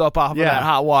comes up off of that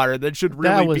hot water that should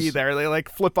really be there. They like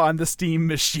flip on the steam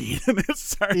machine and it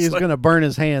starts. He's going to burn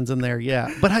his hands in there.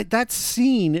 Yeah. But that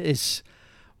scene is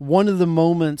one of the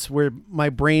moments where my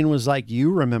brain was like,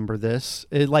 you remember this.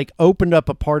 It like opened up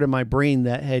a part of my brain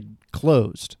that had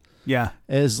closed. Yeah.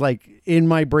 It's like in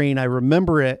my brain, I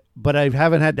remember it, but I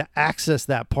haven't had to access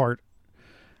that part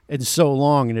in so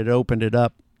long, and it opened it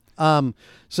up.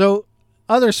 So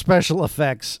other special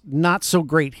effects, not so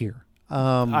great here.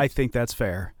 I think that's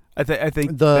fair. I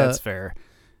think that's fair.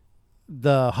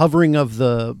 The hovering of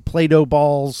the Play-Doh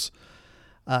balls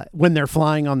when they're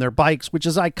flying on their bikes, which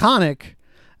is iconic,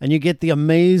 and you get the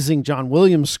amazing John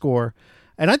Williams score.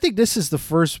 And I think this is the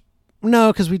first.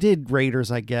 No, because we did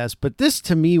Raiders, I guess. But this,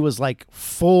 to me, was like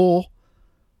full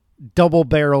double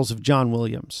barrels of John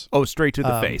Williams. Oh, straight to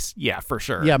the face. Yeah, for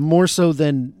sure. Yeah, more so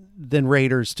than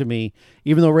Raiders to me.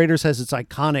 Even though Raiders has its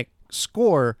iconic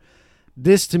score,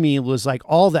 this to me was like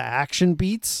all the action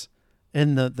beats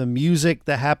and the music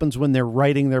that happens when they're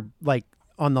riding their, like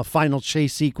on the final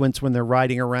chase sequence when they're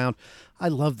riding around. I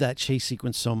love that chase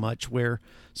sequence so much where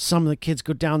some of the kids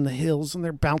go down the hills and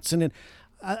they're bouncing in.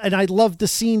 And I love the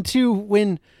scene, too,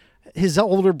 when his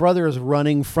older brother is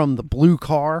running from the blue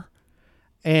car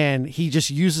and he just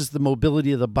uses the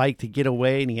mobility of the bike to get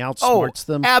away and he outsmarts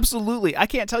them. Absolutely. I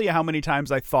can't tell you how many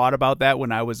times I thought about that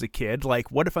when I was a kid.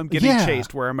 Like, what if I'm getting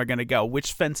chased? Where am I going to go?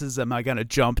 Which fences am I going to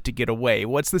jump to get away?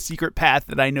 What's the secret path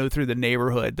that I know through the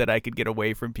neighborhood that I could get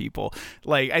away from people?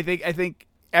 Like, I think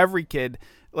every kid,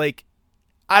 like,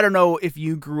 I don't know if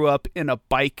you grew up in a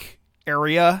bike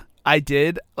area. I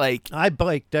did. Like, I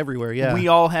biked everywhere. Yeah. We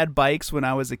all had bikes when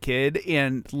I was a kid,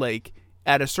 and like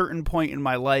at a certain point in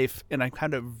my life, and I'm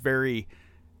kind of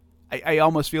I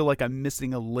almost feel like I'm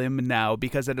missing a limb now,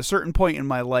 because at a certain point in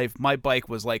my life, my bike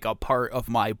was like a part of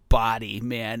my body,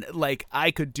 man. Like I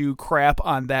could do crap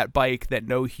on that bike that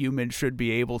no human should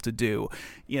be able to do,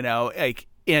 like,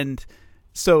 and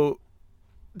so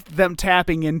them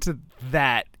tapping into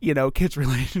that, kids'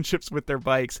 relationships with their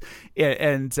bikes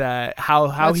and how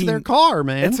that's their car,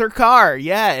 man. It's their car,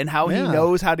 yeah, and how he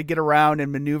knows how to get around and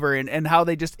maneuver, and how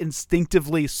they just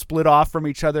instinctively split off from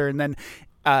each other and then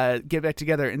get back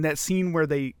together. And that scene where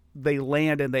they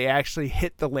land and they actually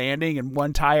hit the landing and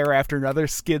one tire after another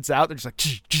skids out, they're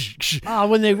just like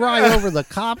when they ride over the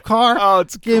cop car. Oh,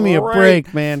 it's give me a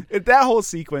break, man. That whole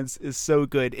sequence is so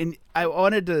good. And I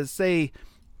wanted to say,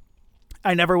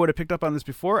 I never would have picked up on this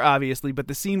before, obviously, but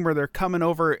the scene where they're coming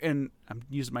over, and I'm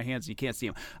using my hands, you can't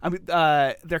see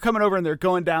them. They're coming over and they're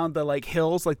going down the like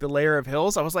hills, like the layer of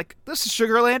hills. I was like, this is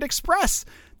Sugarland Express.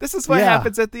 This is what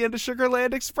happens at the end of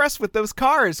Sugarland Express with those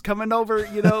cars coming over,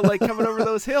 like coming over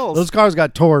those hills. Those cars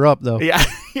got tore up though. Yeah,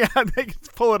 they can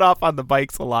pull it off on the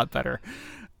bikes a lot better.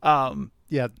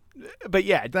 Yeah, but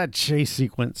yeah, that chase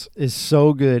sequence is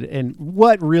so good, and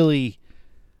what really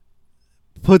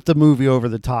put the movie over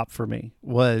the top for me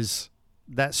was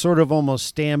that sort of almost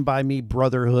Stand By Me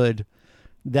brotherhood,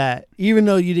 that even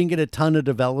though you didn't get a ton of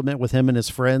development with him and his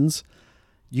friends,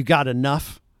 you got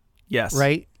enough. Yes.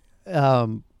 Right.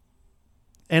 And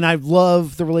I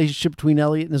love the relationship between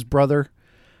Elliot and his brother,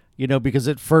 because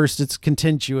at first it's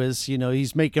contentious,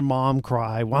 he's making mom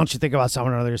cry. Why don't you think about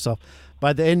someone other yourself?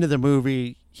 By the end of the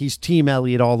movie, he's Team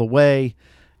Elliot all the way.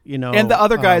 And the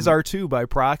other guys are too, by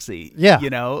proxy. Yeah.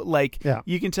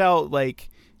 You can tell, like,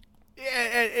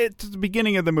 at the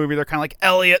beginning of the movie, they're kind of like,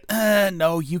 Elliot,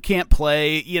 no, you can't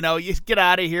play. You get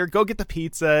out of here. Go get the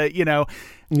pizza.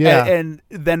 Yeah. And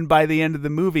then by the end of the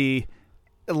movie,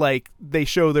 like, they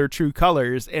show their true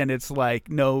colors, and it's like,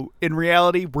 no, in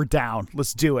reality, we're down.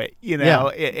 Let's do it.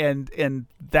 And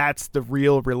that's the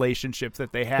real relationship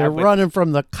that they have. They're running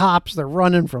from the cops. They're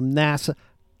running from NASA.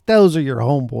 Those are your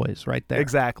homeboys right there.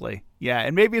 Exactly. Yeah,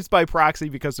 and maybe it's by proxy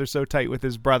because they're so tight with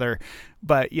his brother,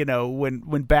 but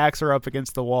when backs are up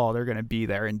against the wall, they're going to be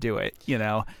there and do it.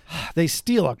 They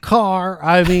steal a car.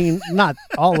 I mean, not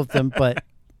all of them, but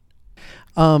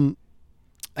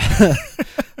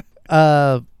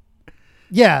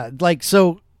yeah, like,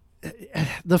 so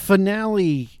the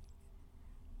finale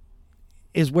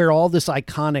is where all this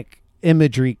iconic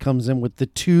imagery comes in with the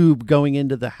tube going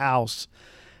into the house,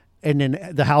 and then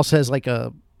the house has like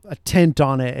a tent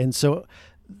on it, and so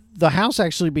the house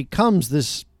actually becomes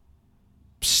this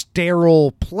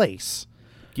sterile place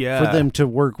for them to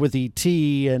work with ET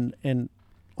and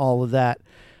all of that.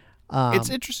 It's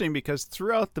interesting because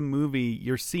throughout the movie,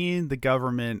 you're seeing the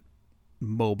government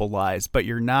mobilize, but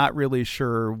you're not really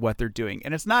sure what they're doing,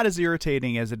 and it's not as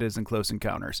irritating as it is in Close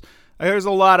Encounters. There's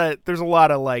a lot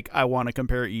of like, I want to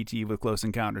compare ET with Close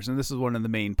Encounters, and this is one of the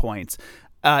main points.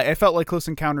 I felt like Close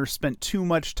Encounters spent too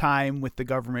much time with the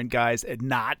government guys and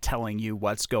not telling you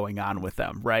what's going on with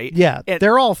them, right? Yeah,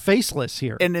 they're all faceless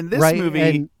here. And in this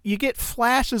movie, you get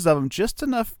flashes of them just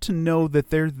enough to know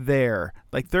that they're there.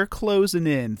 Like, they're closing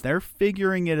in. They're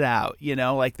figuring it out,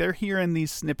 Like, they're hearing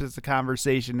these snippets of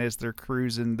conversation as they're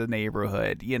cruising the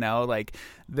neighborhood, Like,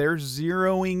 they're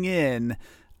zeroing in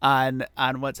on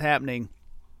what's happening.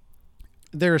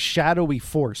 They're a shadowy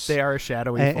force. They are a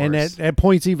shadowy force. And at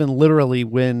points, even literally,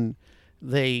 when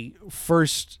they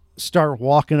first start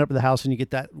walking up to the house and you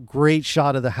get that great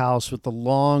shot of the house with the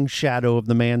long shadow of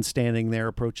the man standing there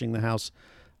approaching the house.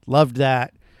 Loved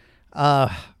that.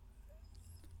 But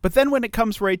then when it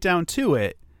comes right down to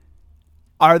it,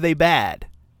 are they bad?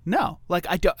 No. Like,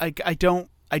 I don't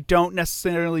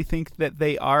necessarily think that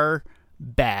they are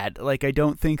bad. Like, I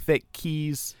don't think that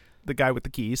Keys, the guy with the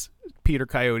keys, Peter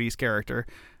Coyote's character,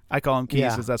 I call him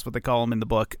Keys because that's what they call him in the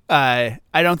book. I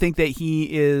don't think that he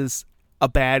is a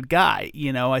bad guy.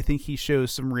 I think he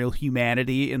shows some real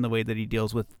humanity in the way that he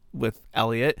deals with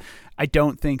Elliot. I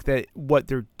don't think that what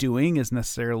they're doing is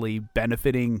necessarily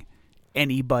benefiting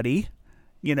anybody,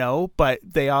 but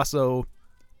they also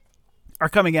are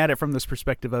coming at it from this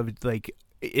perspective of, like,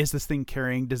 is this thing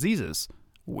carrying diseses?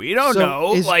 We don't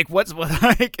know. Is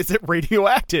it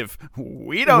radioactive?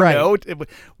 We don't know.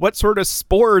 What sort of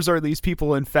spores are these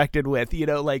people infected with? They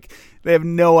have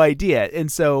no idea.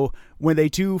 And so when they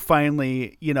do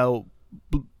finally,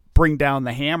 bring down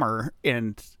the hammer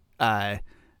and,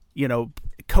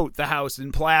 coat the house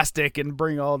in plastic and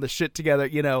bring all the shit together,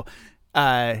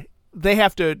 they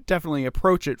have to definitely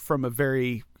approach it from a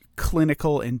very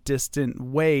clinical and distant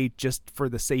way, just for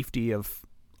the safety of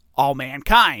all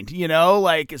mankind.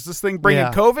 Like, is this thing bringing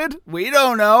COVID? We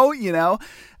don't know.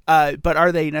 But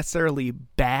are they necessarily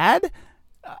bad?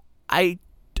 I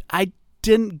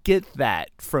didn't get that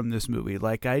from this movie.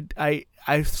 Like, I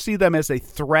see them as a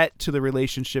threat to the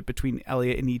relationship between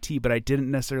Elliot and ET, but I didn't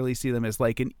necessarily see them as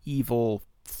like an evil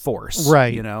force,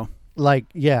 right? Like,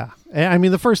 yeah. I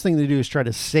mean, the first thing they do is try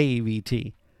to save ET.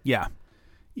 Yeah.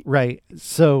 Right.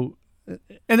 So,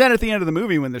 and then at the end of the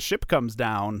movie, when the ship comes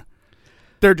down,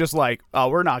 they're just like, oh,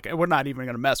 we're not even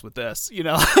going to mess with this,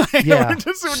 Yeah. we're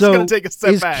just going to take a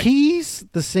step back. Is Keys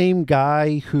the same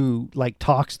guy who, like,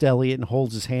 talks to Elliot and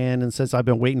holds his hand and says, I've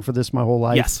been waiting for this my whole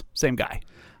life? Yes, same guy.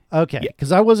 Okay,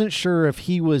 because I wasn't sure if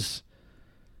he was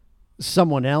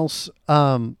someone else,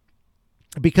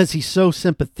 because he's so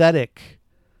sympathetic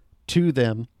to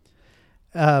them.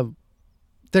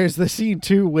 There's the scene,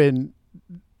 too, when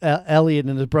Elliot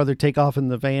and his brother take off in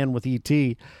the van with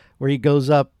E.T., where he goes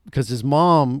up because his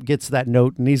mom gets that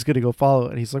note and he's going to go follow it.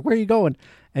 And he's like, where are you going?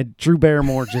 And Drew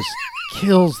Barrymore just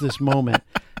kills this moment.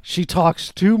 She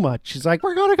talks too much. She's like,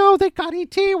 we're going to go. They got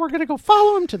E.T. We're going to go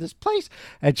follow him to this place.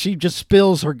 And she just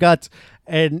spills her guts.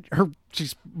 And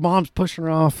mom's pushing her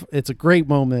off. It's a great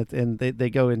moment. And they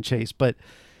go and chase. But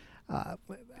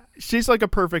she's like a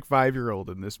perfect 5-year-old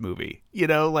in this movie. She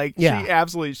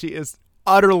is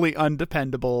utterly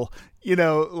undependable.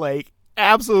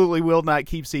 Absolutely will not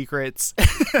keep secrets.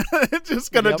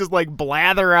 Just gonna just like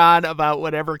blather on about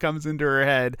whatever comes into her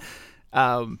head.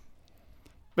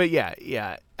 But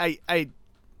yeah. I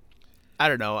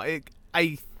don't know.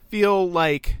 I feel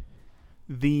like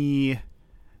the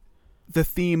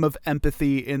theme of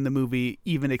empathy in the movie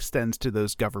even extends to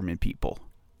those government people.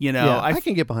 You know, Yeah, I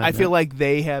can get behind I feel that. like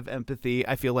they have empathy.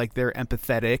 I feel like they're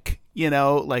empathetic. You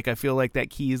know, like I feel like that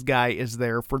Keyes guy is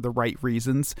there for the right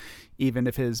reasons, even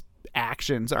if his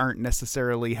actions aren't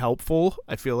necessarily helpful.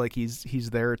 I feel like he's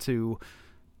there to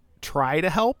try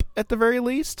to help at the very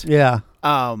least. Yeah.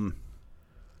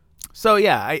 So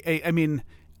yeah, I mean,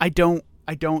 I don't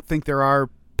think there are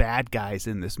bad guys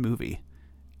in this movie.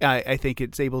 I think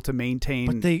it's able to maintain.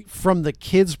 But they, from the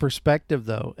kid's perspective,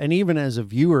 though, and even as a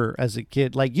viewer, as a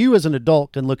kid, like you as an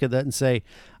adult can look at that and say,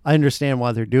 I understand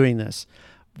why they're doing this.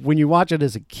 When you watch it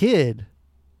as a kid,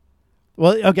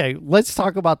 well, okay, let's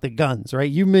talk about the guns,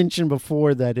 right? You mentioned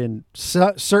before that in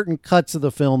certain cuts of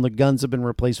the film, the guns have been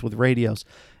replaced with radios.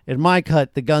 In my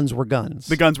cut, the guns were guns.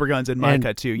 The guns were guns in my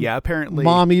cut, too. Yeah, apparently.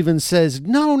 Mom even says,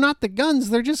 no, not the guns.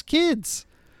 They're just kids,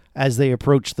 as they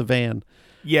approach the van.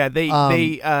 Yeah,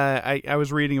 I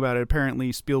was reading about it.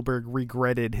 Apparently, Spielberg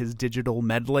regretted his digital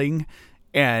meddling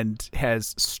and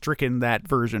has stricken that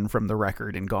version from the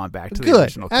record and gone back to the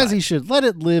original cut. As he should. Let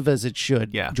it live as it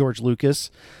should, yeah. George Lucas.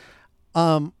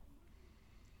 Or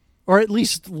at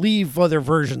least leave other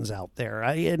versions out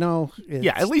there.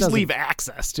 Yeah, at least leave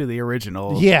access to the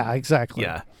original. Yeah, exactly.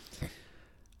 Yeah.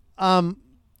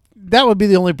 That would be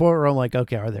the only point where I'm like,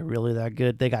 okay, are they really that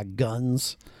good? They got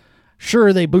guns.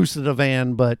 Sure, they boosted a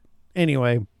van, but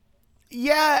anyway.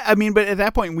 Yeah, I mean, but at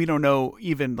that point, we don't know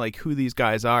even, like, who these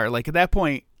guys are. Like, at that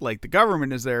point, like, the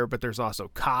government is there, but there's also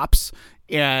cops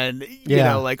and, you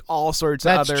know, like, all sorts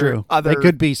of other... True. They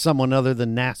could be someone other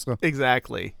than NASA.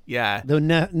 Exactly, yeah. The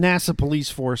NASA police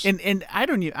force. And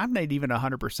I'm not even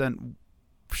 100%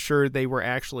 sure they were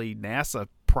actually NASA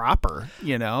proper,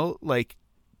 you know? Like,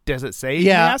 does it say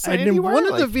NASA and anywhere?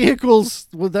 One of the vehicles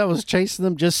that was chasing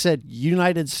them just said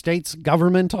United States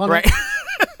government on right. it.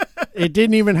 It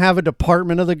didn't even have a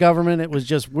department of the government. It was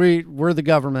just, we're the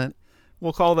government.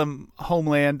 We'll call them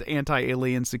Homeland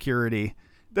Anti-Alien Security.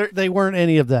 They weren't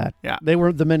any of that. Yeah. They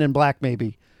were the Men in Black,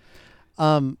 maybe.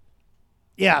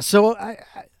 Yeah, so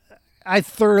I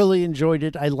thoroughly enjoyed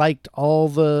it. I liked all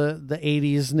the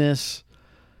 80s-ness.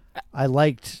 I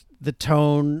liked the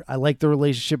tone. I liked the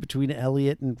relationship between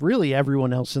Elliot and really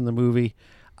everyone else in the movie.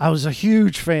 I was a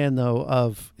huge fan, though,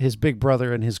 of his big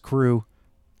brother and his crew.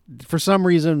 For some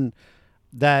reason,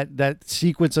 that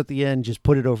sequence at the end just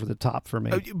put it over the top for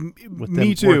me. With them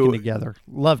me too. Working together,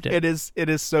 loved it. It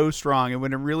is so strong, and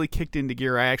when it really kicked into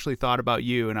gear, I actually thought about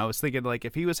you, and I was thinking, like,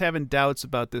 if he was having doubts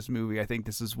about this movie, I think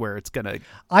this is where it's gonna.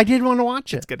 I did want to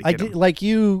watch it. I did, like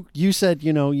you said,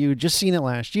 you had just seen it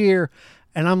last year,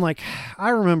 and I'm like,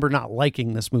 I remember not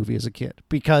liking this movie as a kid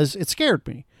because it scared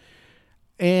me,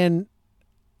 and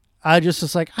I just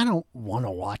was like, I don't want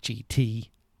to watch E.T.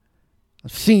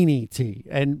 I've seen E.T.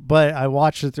 but I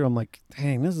watched it through. I'm like,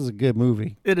 dang, this is a good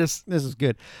movie. It is. This is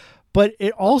good. But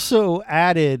it also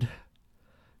added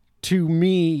to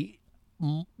me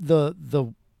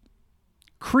the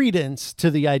credence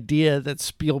to the idea that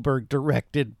Spielberg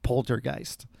directed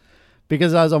Poltergeist.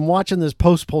 Because as I'm watching this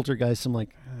post-Poltergeist, I'm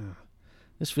like,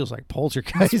 this feels like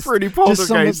Poltergeist. It's pretty Just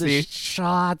some of the poltergeisty.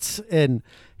 shots and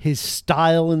his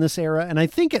style in this era. And I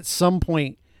think at some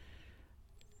point,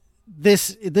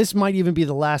 this might even be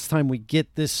the last time we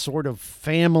get this sort of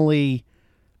family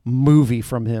movie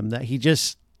from him that he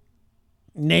just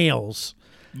nails.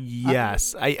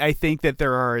 Yes, I think that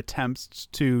there are attempts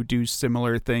to do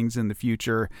similar things in the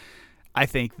future. I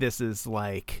think this is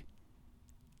like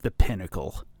the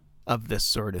pinnacle of this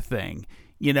sort of thing.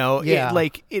 You know, Yeah.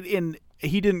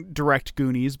 he didn't direct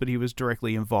Goonies, but he was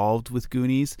directly involved with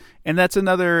Goonies, and that's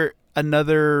another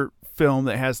film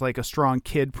that has like a strong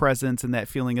kid presence and that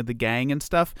feeling of the gang and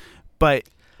stuff. But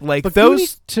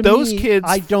Goonies, those me, kids,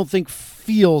 I don't think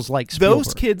feels like Spielberg.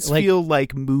 those kids feel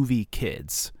like movie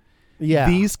kids. Yeah,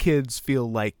 These kids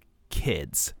feel like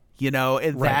kids, you know,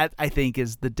 and Right. that I think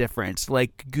is the difference.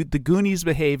 Like the Goonies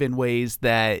behave in ways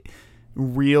that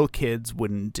real kids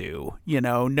wouldn't do. You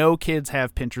know, no kids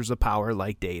have pinchers of power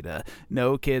like Data.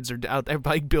 No kids are out there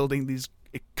like building these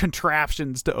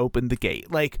contraptions to open the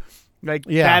gate. Like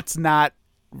that's not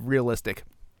realistic.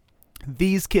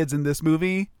 These kids in this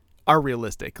movie are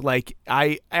realistic. Like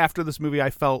after this movie, I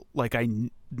felt like I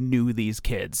knew these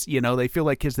kids. You know, they feel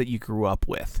like kids that you grew up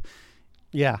with.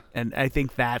 Yeah, And I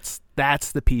think that's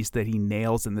the piece that he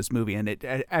nails in this movie, and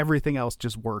everything else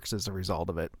just works as a result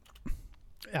of it.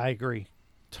 I agree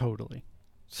totally.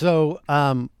 So, do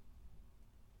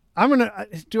I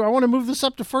want to move this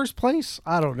up to first place?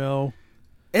 I don't know.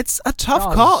 It's a tough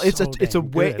Oh, call. it's so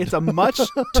It's a much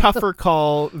tougher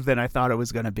call than I thought it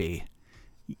was going to be.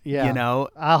 Yeah, You know?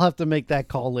 I'll have to make that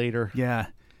call later. Yeah.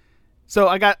 So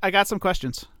I got some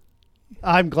questions.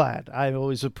 I'm glad. I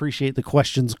always appreciate the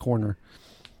questions corner.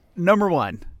 Number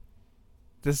one,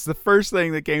 This is the first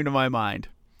thing that came to my mind.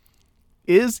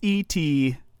 Is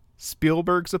E.T.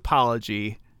 Spielberg's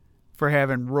apology for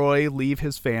having Roy leave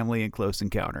his family in Close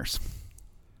Encounters?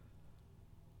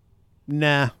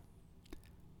 Nah.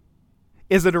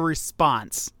 Is it a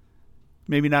response?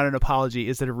 Maybe not an apology.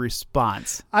 Is it a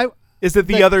response? Is it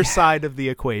the but, other side of the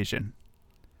equation?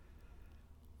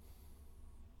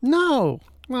 No,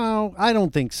 I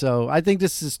don't think so. I think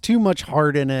this is too much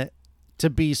heart in it to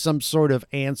be some sort of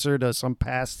answer to some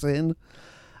past sin.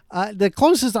 The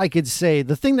closest I could say,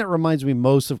 the thing that reminds me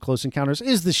most of Close Encounters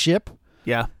is the ship.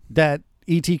 Yeah. That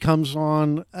E.T. comes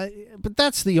on. But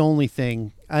that's the only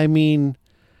thing. I mean,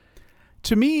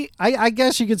 to me, I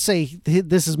guess you could say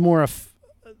this is more of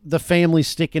the family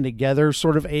sticking together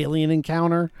sort of alien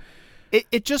encounter.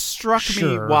 It just struck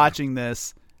me watching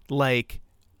this like,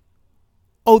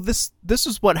 oh, this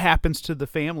is what happens to the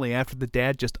family after the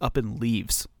dad just up and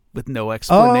leaves with no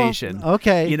explanation. Oh,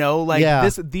 okay. You know, like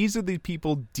these are the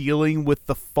people dealing with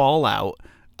the fallout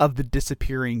of the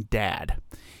disappearing dad.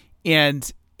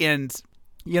 And you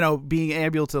know, being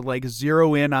able to like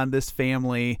zero in on this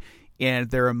family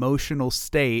and their emotional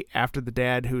state after the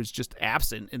dad, who's just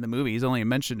absent in the movie. He's only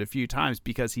mentioned a few times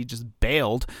because he just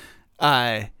bailed.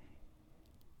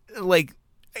 Like,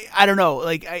 I don't know.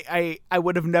 Like, I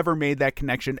would have never made that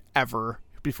connection ever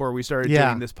before we started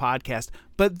doing this podcast.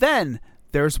 But then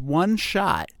there's one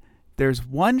shot. There's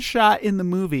one shot in the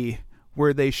movie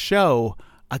where they show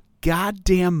a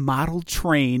goddamn model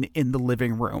train in the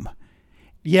living room.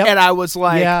 Yep. And I was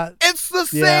like, it's the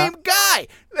same guy.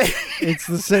 It's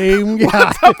the same guy.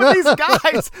 What's up with these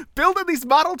guys building these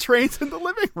model trains in the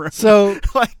living room? So,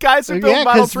 like, guys who build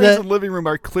model trains in the living room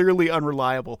are clearly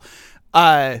unreliable.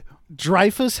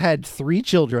 Dreyfuss had 3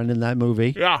 children in that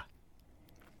movie. Yeah.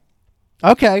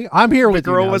 Okay, I'm here with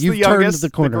you. The girl was the youngest. The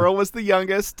girl was the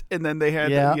youngest, and then they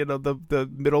had the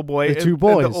middle boy, the 2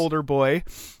 boys, and the older boy.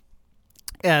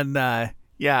 And I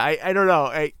don't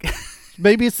know.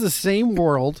 Maybe it's the same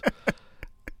world,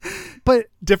 but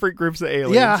different groups of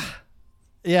aliens.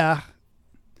 Yeah.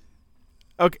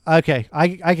 Okay.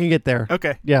 I can get there.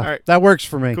 Okay. Yeah. All right. That works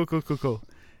for me. Cool.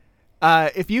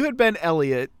 If you had been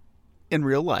Elliot in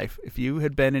real life, if you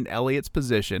had been in Elliot's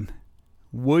position,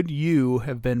 would you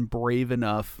have been brave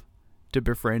enough to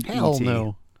befriend E.T.? Hell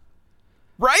no.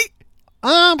 Right?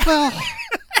 Well,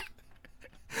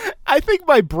 I think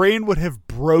my brain would have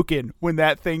broken when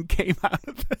that thing came out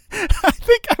of it. I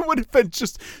think I would have been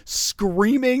just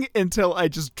screaming until I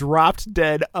just dropped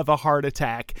dead of a heart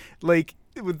attack. Like,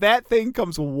 when that thing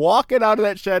comes walking out of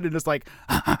that shed and is like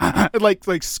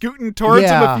scooting towards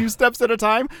him a few steps at a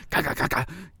time. I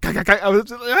was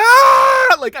just,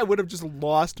 like, I would have just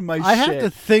lost my shit. I have to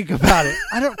think about it.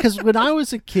 I don't, because when I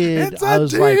was a kid, I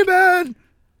was demon. Like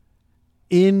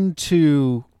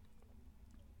into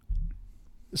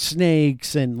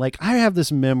snakes, and like I have this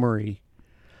memory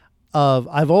of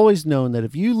I've always known that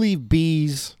if you leave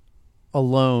bees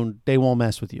alone, they won't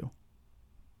mess with you.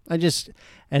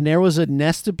 And there was a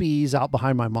nest of bees out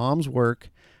behind my mom's work,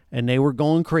 and they were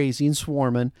going crazy and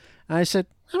swarming. And I said,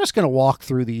 I'm just going to walk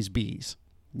through these bees.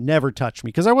 Never touch me,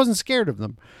 because I wasn't scared of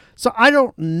them. So I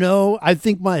don't know. I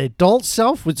think my adult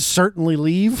self would certainly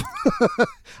leave.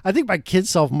 I think my kid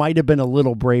self might have been a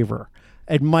little braver.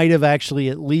 It might have actually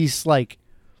at least like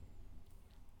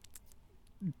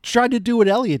tried to do what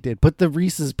Elliot did. Put the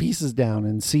Reese's Pieces down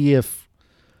and see if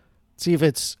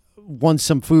it's wants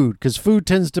some food, because food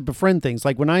tends to befriend things.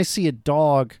 Like when I see a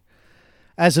dog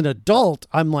as an adult,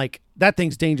 I'm like, that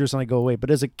thing's dangerous, and I go away.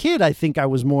 But as a kid, I think I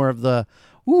was more of the,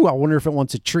 ooh, I wonder if it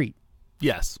wants a treat.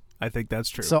 Yes, I think that's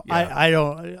true. So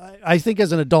I think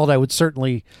as an adult, I would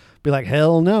certainly be like,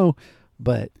 hell no.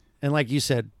 But, and like you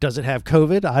said, does it have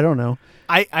COVID? I don't know.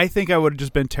 I think I would have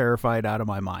just been terrified out of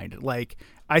my mind. Like,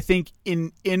 I think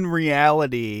in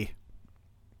reality,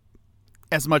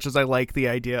 as much as I like the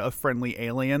idea of friendly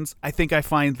aliens, I think I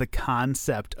find the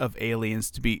concept of aliens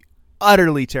to be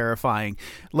utterly terrifying.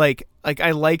 Like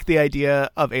I like the idea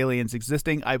of aliens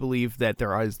existing. I believe that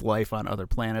there is life on other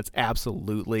planets.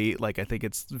 Absolutely. Like, I think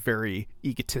it's very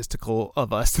egotistical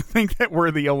of us to think that we're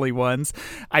the only ones.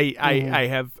 I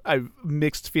have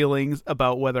mixed feelings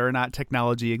about whether or not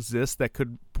technology exists that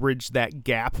could bridge that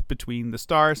gap between the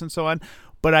stars and so on.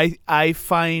 But I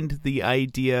find the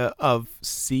idea of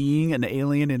seeing an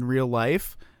alien in real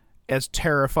life as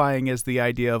terrifying as the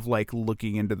idea of like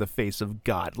looking into the face of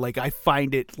God. Like, I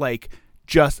find it like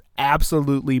just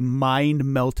absolutely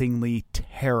mind-meltingly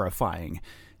terrifying.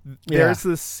 There's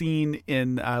this scene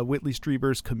in Whitley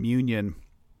Strieber's Communion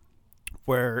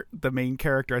where the main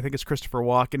character, I think it's Christopher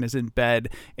Walken, is in bed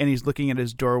and he's looking at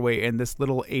his doorway and this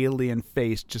little alien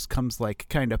face just comes like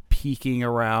kind of peeking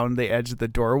around the edge of the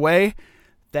doorway.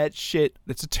 That shit,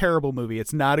 it's a terrible movie.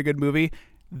 It's not a good movie.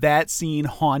 That scene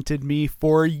haunted me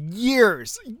for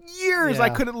years. Yeah. I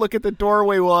couldn't look at the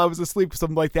doorway while I was asleep because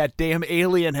I'm like, that damn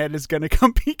alien head is going to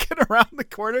come peeking around the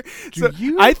corner.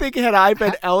 I think had I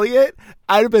been Elliot,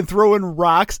 I'd have been throwing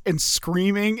rocks and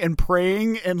screaming and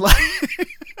praying and like.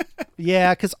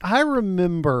 Yeah, because I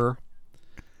remember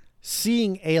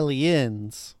seeing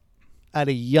Aliens at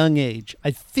a young age.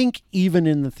 I think even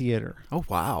in the theater. Oh,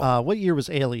 wow. What year was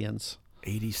Aliens?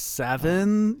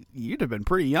 87. You'd have been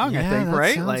pretty young, I think, that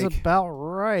right? Sounds about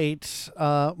right.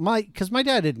 Because my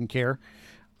dad didn't care.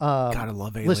 Gotta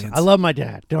love Aliens. Listen, I love my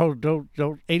dad.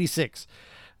 Don't. 86.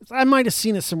 I might have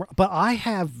seen it somewhere, but I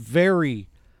have very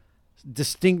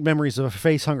distinct memories of a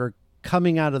face hugger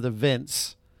coming out of the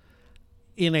vents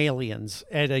in Aliens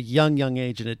at a young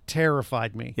age, and it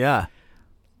terrified me. Yeah.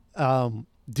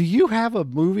 Do you have a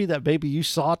movie that maybe you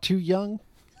saw too young?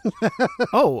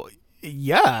 Oh,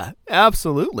 yeah,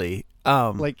 absolutely.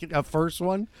 Like a first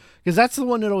one? Because that's the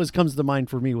one that always comes to mind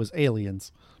for me was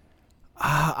Aliens.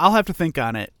 I'll have to think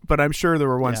on it, but I'm sure there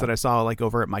were ones that I saw like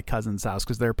over at my cousin's house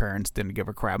because their parents didn't give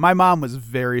a crap. My mom was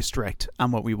very strict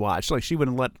on what we watched. Like she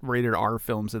wouldn't let rated R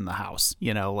films in the house,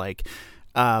 like.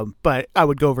 But I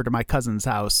would go over to my cousin's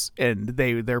house and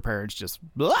their parents just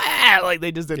like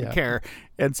they just didn't care.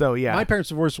 And so my parents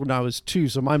divorced when I was 2,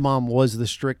 so my mom was the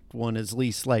strict one, at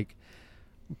least like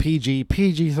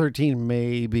PG-13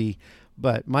 maybe,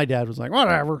 but my dad was like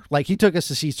whatever. Like he took us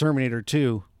to see Terminator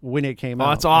 2 when it came out. Oh,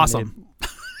 that's awesome.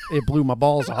 It blew my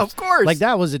balls off. Of course. Like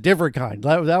that was a different kind.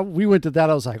 We went to that.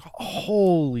 I was like,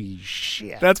 holy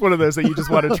shit. That's one of those that you just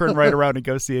want to turn right around and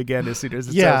go see again as soon as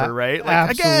it's over, right? Like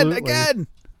absolutely. again.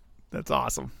 That's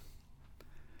awesome.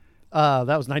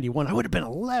 That was 91. I would have been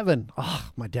 11.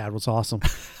 Oh, my dad was awesome.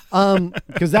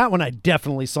 Because that one I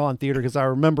definitely saw in theater because I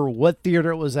remember what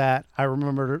theater it was at. I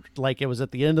remember like it was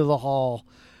at the end of the hall.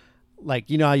 Like,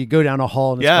 you know how you go down a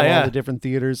hall and it's got all the different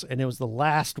theaters, and it was the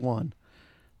last one.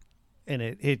 And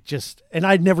it just, and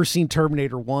I'd never seen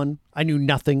Terminator 1. I knew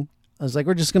nothing. I was like,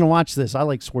 we're just going to watch this. I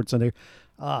like Schwarzenegger.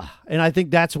 And I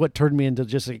think that's what turned me into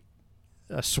just a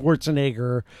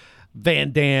Schwarzenegger,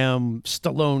 Van Damme,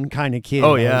 Stallone kind of kid.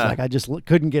 Oh, yeah. I just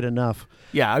couldn't get enough.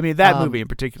 Yeah, I mean, that movie in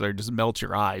particular just melts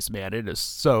your eyes, man. It is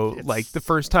so, like, the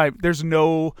first time,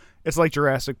 it's like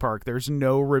Jurassic Park. There's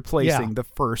no replacing the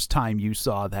first time you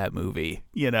saw that movie.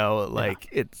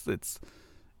 It's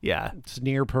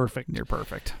near perfect. Near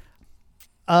perfect.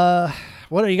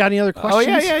 What, you got any other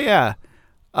questions? Oh,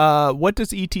 yeah. What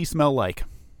does E.T. smell like?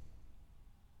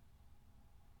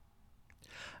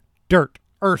 Dirt.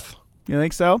 Earth. You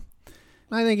think so?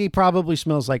 I think he probably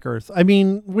smells like Earth. I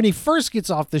mean, when he first gets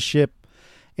off the ship,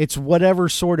 it's whatever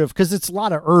sort of, because it's a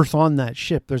lot of Earth on that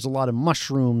ship. There's a lot of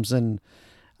mushrooms and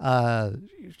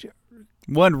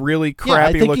one really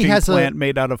crappy looking plant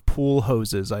made out of pool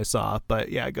hoses I saw. But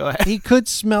yeah, go ahead. He could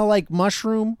smell like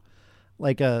mushroom.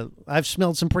 I've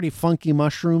smelled some pretty funky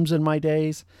mushrooms in my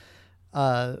days.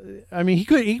 I mean, he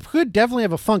could definitely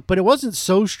have a funk, but it wasn't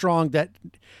so strong that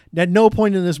at no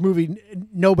point in this movie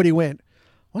nobody went,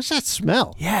 what's that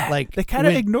smell? Yeah, like they kind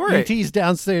of ignore it. E.T.'s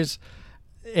downstairs,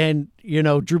 and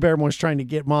Drew Barrymore's trying to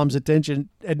get Mom's attention.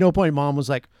 At no point Mom was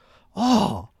like,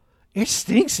 "Oh, it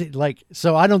stinks."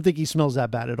 So I don't think he smells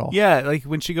that bad at all. Yeah, like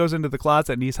when she goes into the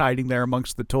closet and he's hiding there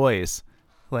amongst the toys,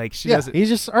 like she doesn't. He's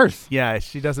just Earth. Yeah,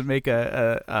 she doesn't make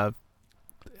a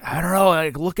I don't know.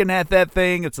 Like looking at that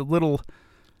thing, it's a little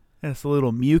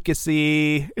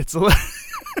mucusy. It's not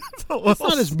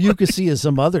as mucusy as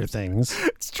some other things.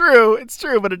 It's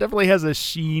true, but it definitely has a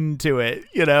sheen to it,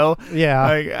 Yeah.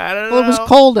 Like, I don't know. Well, it was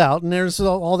cold out, and there's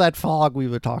all that fog we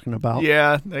were talking about.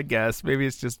 Yeah, I guess. Maybe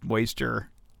it's just moisture.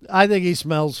 I think he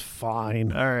smells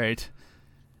fine. All right.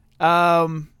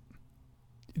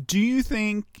 Do you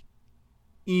think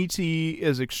E.T.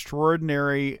 is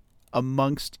extraordinary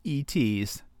amongst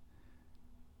E.T.s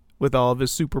with all of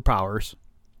his superpowers?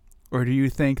 Or do you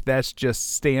think that's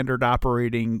just standard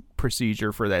operating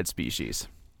procedure for that species?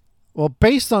 Well,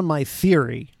 based on my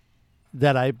theory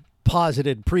that I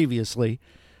posited previously,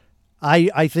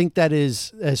 I think that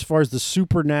is, as far as the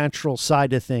supernatural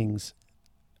side of things,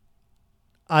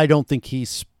 I don't think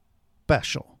he's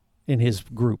special in his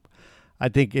group. I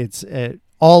think it's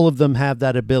all of them have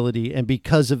that ability, and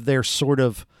because of their sort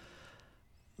of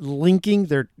linking,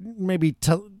 their maybe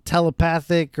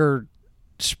telepathic or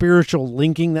spiritual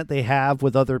linking that they have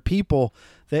with other people,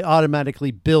 they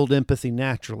automatically build empathy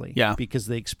naturally. Yeah. Because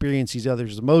they experience these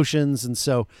others' emotions. And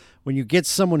so when you get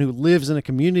someone who lives in a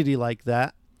community like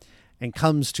that, and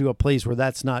comes to a place where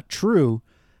that's not true,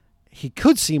 he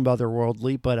could seem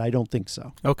otherworldly, but I don't think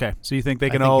so. Okay, so you think they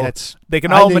can I all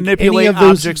think manipulate any of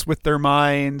those- objects with their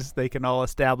minds? They can all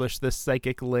establish this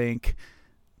psychic link.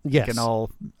 Yes. They can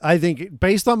all. I think,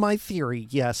 based on my theory,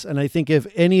 yes. And I think if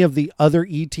any of the other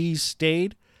ETs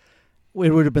stayed, it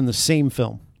would have been the same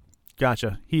film.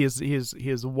 Gotcha. He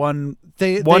is one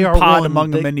They one are pod one.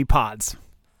 among the many pods.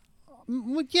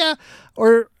 Yeah.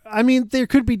 Or, I mean, there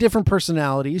could be different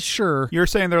personalities, sure. You're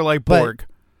saying they're like But- Borg.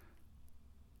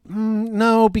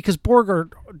 No, because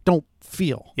Borg don't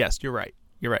feel. Yes, you're right.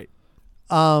 You're right.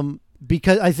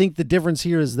 Because I think the difference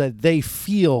here is that they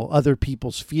feel other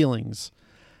people's feelings.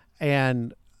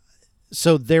 And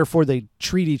so therefore they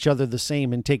treat each other the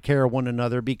same and take care of one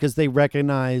another because they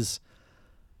recognize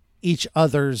each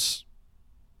other's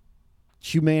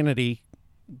humanity.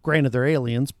 Granted, they're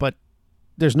aliens, but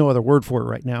there's no other word for it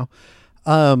right now.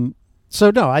 So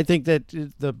no, I think that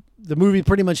the movie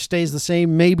pretty much stays the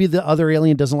same. Maybe the other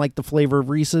alien doesn't like the flavor of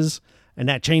Reese's, and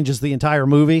that changes the entire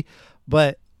movie.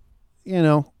 But, you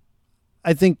know,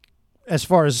 I think as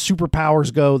far as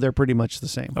superpowers go, they're pretty much the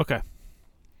same. Okay.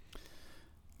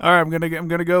 All right, I'm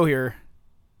gonna go here.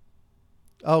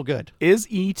 Oh, good. Is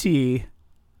E.T.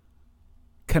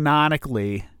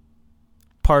 canonically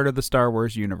part of the Star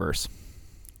Wars universe?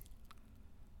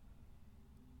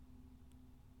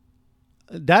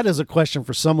 That is a question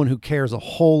for someone who cares a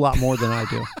whole lot more than I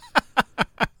do.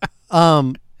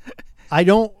 I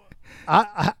don't.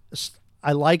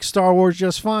 I like Star Wars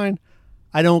just fine.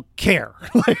 I don't care.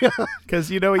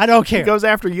 Because I don't care. He goes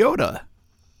after Yoda.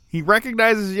 He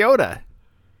recognizes Yoda,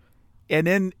 and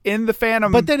in the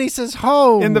Phantom. But then he says,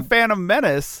 "Ho!" In the Phantom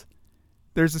Menace,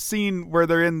 there's a scene where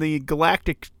they're in the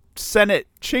Galactic Senate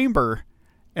chamber,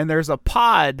 and there's a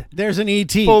pod. There's an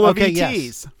ET full of okay, ETs.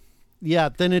 Yes. Yeah,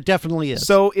 then it definitely is.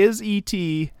 So is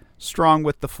E.T. strong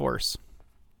with the Force?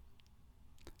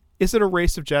 Is it a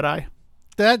race of Jedi?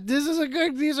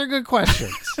 These are good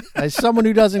questions. As someone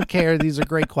who doesn't care, these are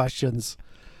great questions.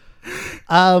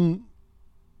 Can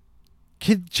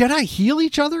Jedi heal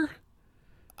each other?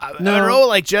 I don't know.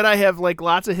 Like Jedi have like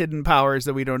lots of hidden powers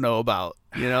that we don't know about.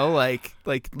 You know, like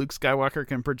Luke Skywalker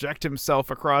can project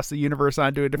himself across the universe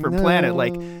onto a different planet.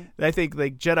 Like I think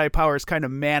like Jedi powers kind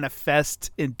of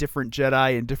manifest in different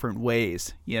Jedi in different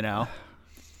ways. You know,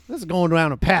 this is going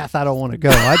down a path I don't want to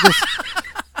go. I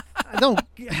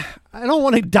don't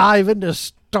want to dive into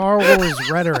Star Wars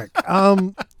rhetoric.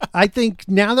 I think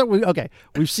now that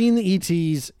we've seen the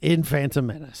ETs in Phantom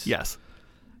Menace. Yes.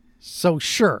 So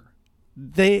sure,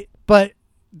 but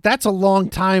that's a long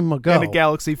time ago. In a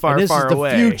galaxy far, and this far is the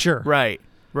away. Future. Right.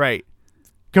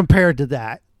 Compared to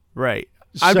that. Right.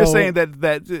 I'm just saying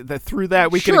that through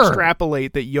that we can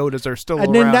extrapolate that Yodas are still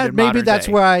and around. then maybe that's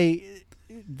day. why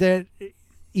that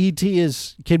ET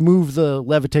can move the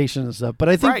levitation and stuff. But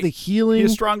I think the healing he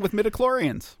is strong with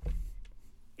midichlorians.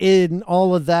 In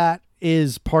all of that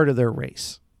is part of their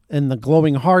race. And the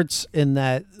glowing hearts and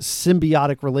that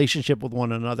symbiotic relationship with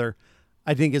one another,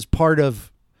 I think is part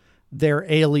of their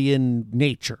alien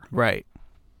nature. Right.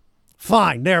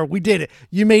 Fine. There, we did it.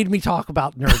 You made me talk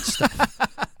about nerd stuff.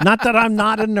 Not that I'm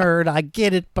not a nerd. I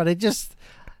get it, but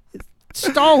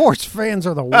Star Wars fans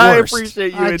are the worst. I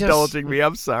appreciate you indulging me.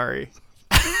 I'm sorry.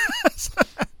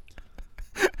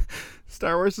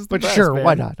 Star Wars is the best, sure, man.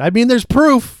 why not? I mean, there's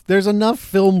proof. There's enough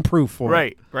film proof for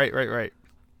it. Right.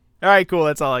 All right, cool.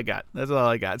 That's all I got.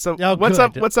 So what's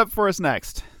up for us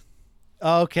next?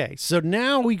 Okay, so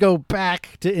now we go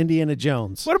back to Indiana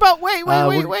Jones. What about wait.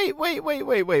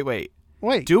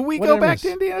 Wait. Do we go back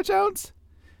to Indiana Jones?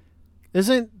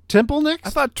 Isn't Temple next? I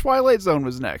thought Twilight Zone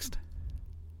was next.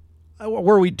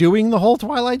 Were we doing the whole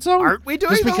Twilight Zone? Aren't we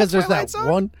doing just the whole because there's Twilight that Zone?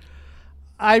 one?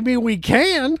 I mean, we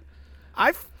can.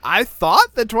 I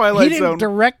thought the Twilight He Zone. didn't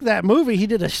direct that movie. He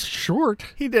did a short.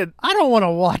 He did. I don't want to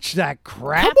watch that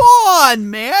crap. Come on,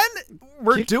 man.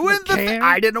 We're Kick doing the the thing. can.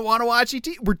 I didn't want to watch ET.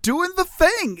 We're doing the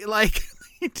thing. Like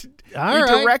he All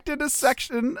right. directed a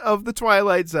section of the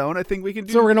Twilight Zone. I think we can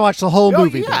do. So we're gonna watch the whole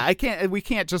movie. Yeah, then. We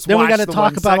can't just. Then watch we got to the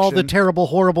talk one about all the section. terrible,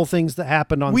 horrible things that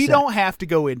happened on We set. don't have to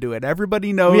go into it.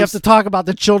 Everybody knows. We have to talk about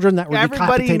the children that were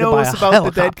Everybody decapitated knows by a about helicopter.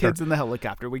 the dead kids in the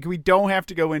helicopter. We don't have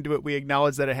to go into it. We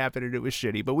acknowledge that it happened and it was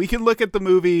shitty. But we can look at the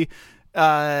movie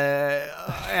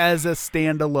as a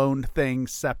standalone thing,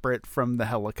 separate from the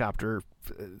helicopter.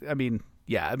 I mean,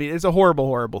 it's a horrible,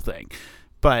 horrible thing.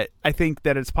 But I think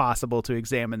that it's possible to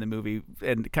examine the movie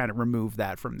and kind of remove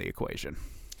that from the equation.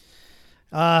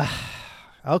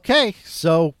 Okay,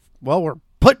 so we're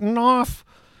putting off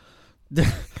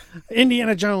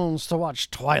Indiana Jones to watch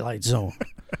Twilight Zone.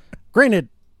 Granted,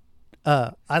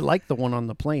 I like the one on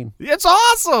the plane. It's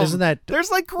awesome. Isn't that there's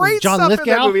like great John stuff Lithgow? in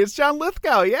that movie? It's John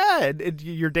Lithgow, yeah. And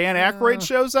your Dan Aykroyd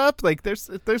shows up. Like there's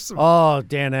some Oh,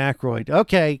 Dan Aykroyd.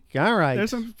 Okay, all right. there's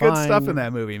some good fine. stuff in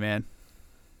that movie, man.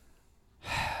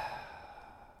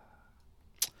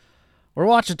 We're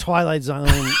watching Twilight Zone,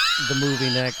 the movie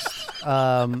next.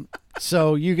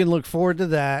 So you can look forward to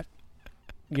that,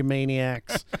 you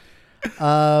maniacs.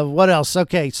 What else?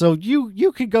 Okay, so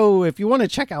you could go, if you want to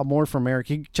check out more from Eric,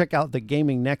 you can check out the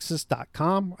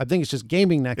gamingnexus.com. I think it's just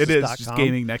gamingnexus.com. It is just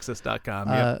gamingnexus.com.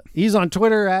 Yeah. He's on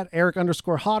Twitter at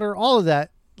Eric_Hodder. All of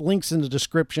that links in the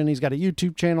description. He's got a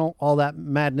YouTube channel, all that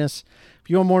madness. If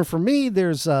you want more from me,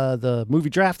 there's the Movie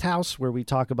Draft House, where we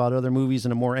talk about other movies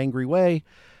in a more angry way.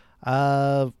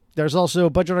 There's also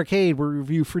Budget Arcade, where we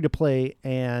review free-to-play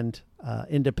and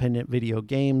independent video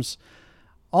games.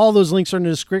 All those links are in the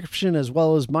description, as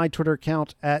well as my Twitter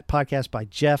account at Podcast by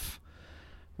Jeff.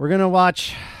 We're going to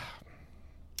watch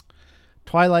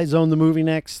Twilight Zone, the movie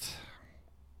next,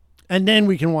 and then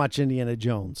we can watch Indiana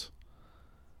Jones.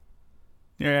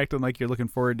 You're acting like you're looking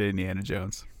forward to Indiana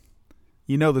Jones.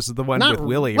 You know this is the one with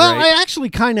Willie, well, right? I actually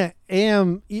kind of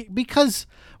am, because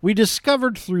we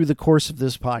discovered through the course of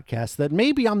this podcast that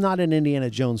maybe I'm not an Indiana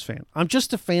Jones fan. I'm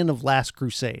just a fan of Last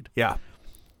Crusade. Yeah.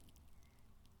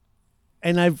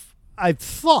 And I've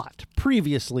thought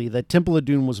previously that Temple of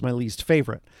Doom was my least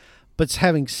favorite. But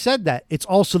having said that, it's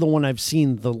also the one I've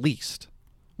seen the least.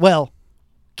 Well,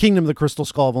 Kingdom of the Crystal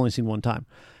Skull I've only seen one time.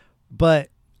 But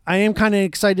I am kind of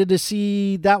excited to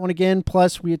see that one again.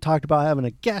 Plus, we had talked about having a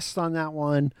guest on that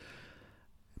one.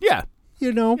 Yeah.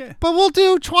 You know, Yeah. But we'll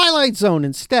do Twilight Zone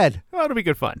instead. Oh, it'll be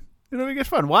good fun. It'll be good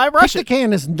fun. Why rush Kick it? the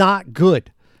Can is not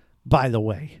good, by the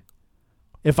way.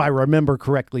 If I remember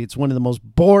correctly, it's one of the most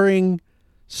boring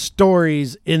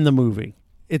stories in the movie.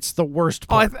 It's the worst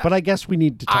part, but I guess we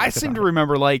need to talk about it. I seem to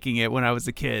remember liking it when I was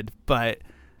a kid, but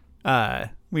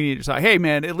we need to talk. Hey,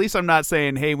 man, at least I'm not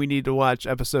saying, hey, we need to watch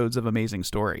episodes of Amazing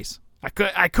Stories. I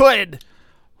could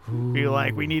be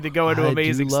like, we need to go into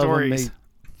Amazing Stories.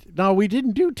 No, we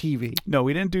didn't do TV. No,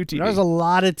 we didn't do TV. There's a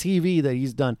lot of TV that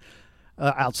he's done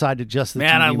outside of just the TV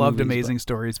Man, I loved movies, Amazing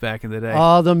Stories back in the day.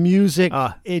 Oh, the music.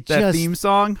 That just, theme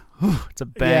song, it's a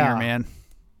banger, man.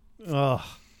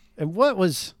 And what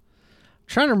was... I'm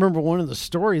trying to remember one of the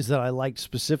stories that I liked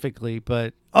specifically,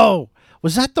 but... Oh,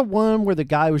 was that the one where the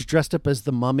guy was dressed up as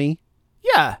the mummy?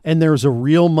 Yeah. And there was a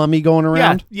real mummy going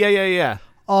around? Yeah.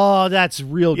 Oh, that's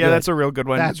real good. Yeah, that's a real good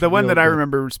one. That's the one that I good.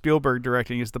 remember Spielberg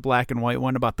directing is the black and white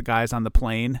one about the guys on the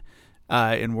plane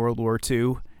in World War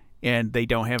II, and they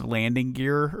don't have landing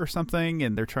gear or something,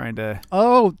 and they're trying to...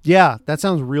 Oh, yeah. That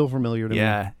sounds real familiar to me.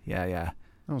 Yeah.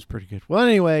 That was pretty good. Well,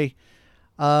 anyway,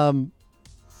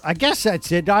 I guess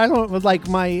that's it. I don't like,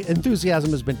 my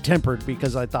enthusiasm has been tempered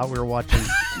because I thought we were watching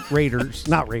Raiders,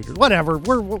 not Raiders, whatever.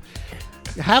 We'll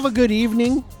have a good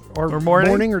evening or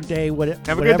morning or day, have a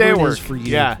whatever good day it at work is for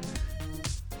you. Yeah.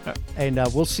 And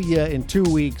we'll see you in 2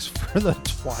 weeks for the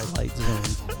Twilight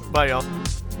Zone. Bye, y'all.